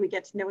lives as we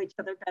get to know each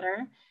other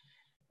better.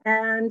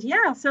 And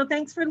yeah, so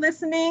thanks for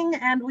listening,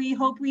 and we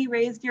hope we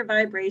raised your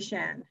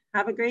vibration.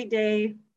 Have a great day.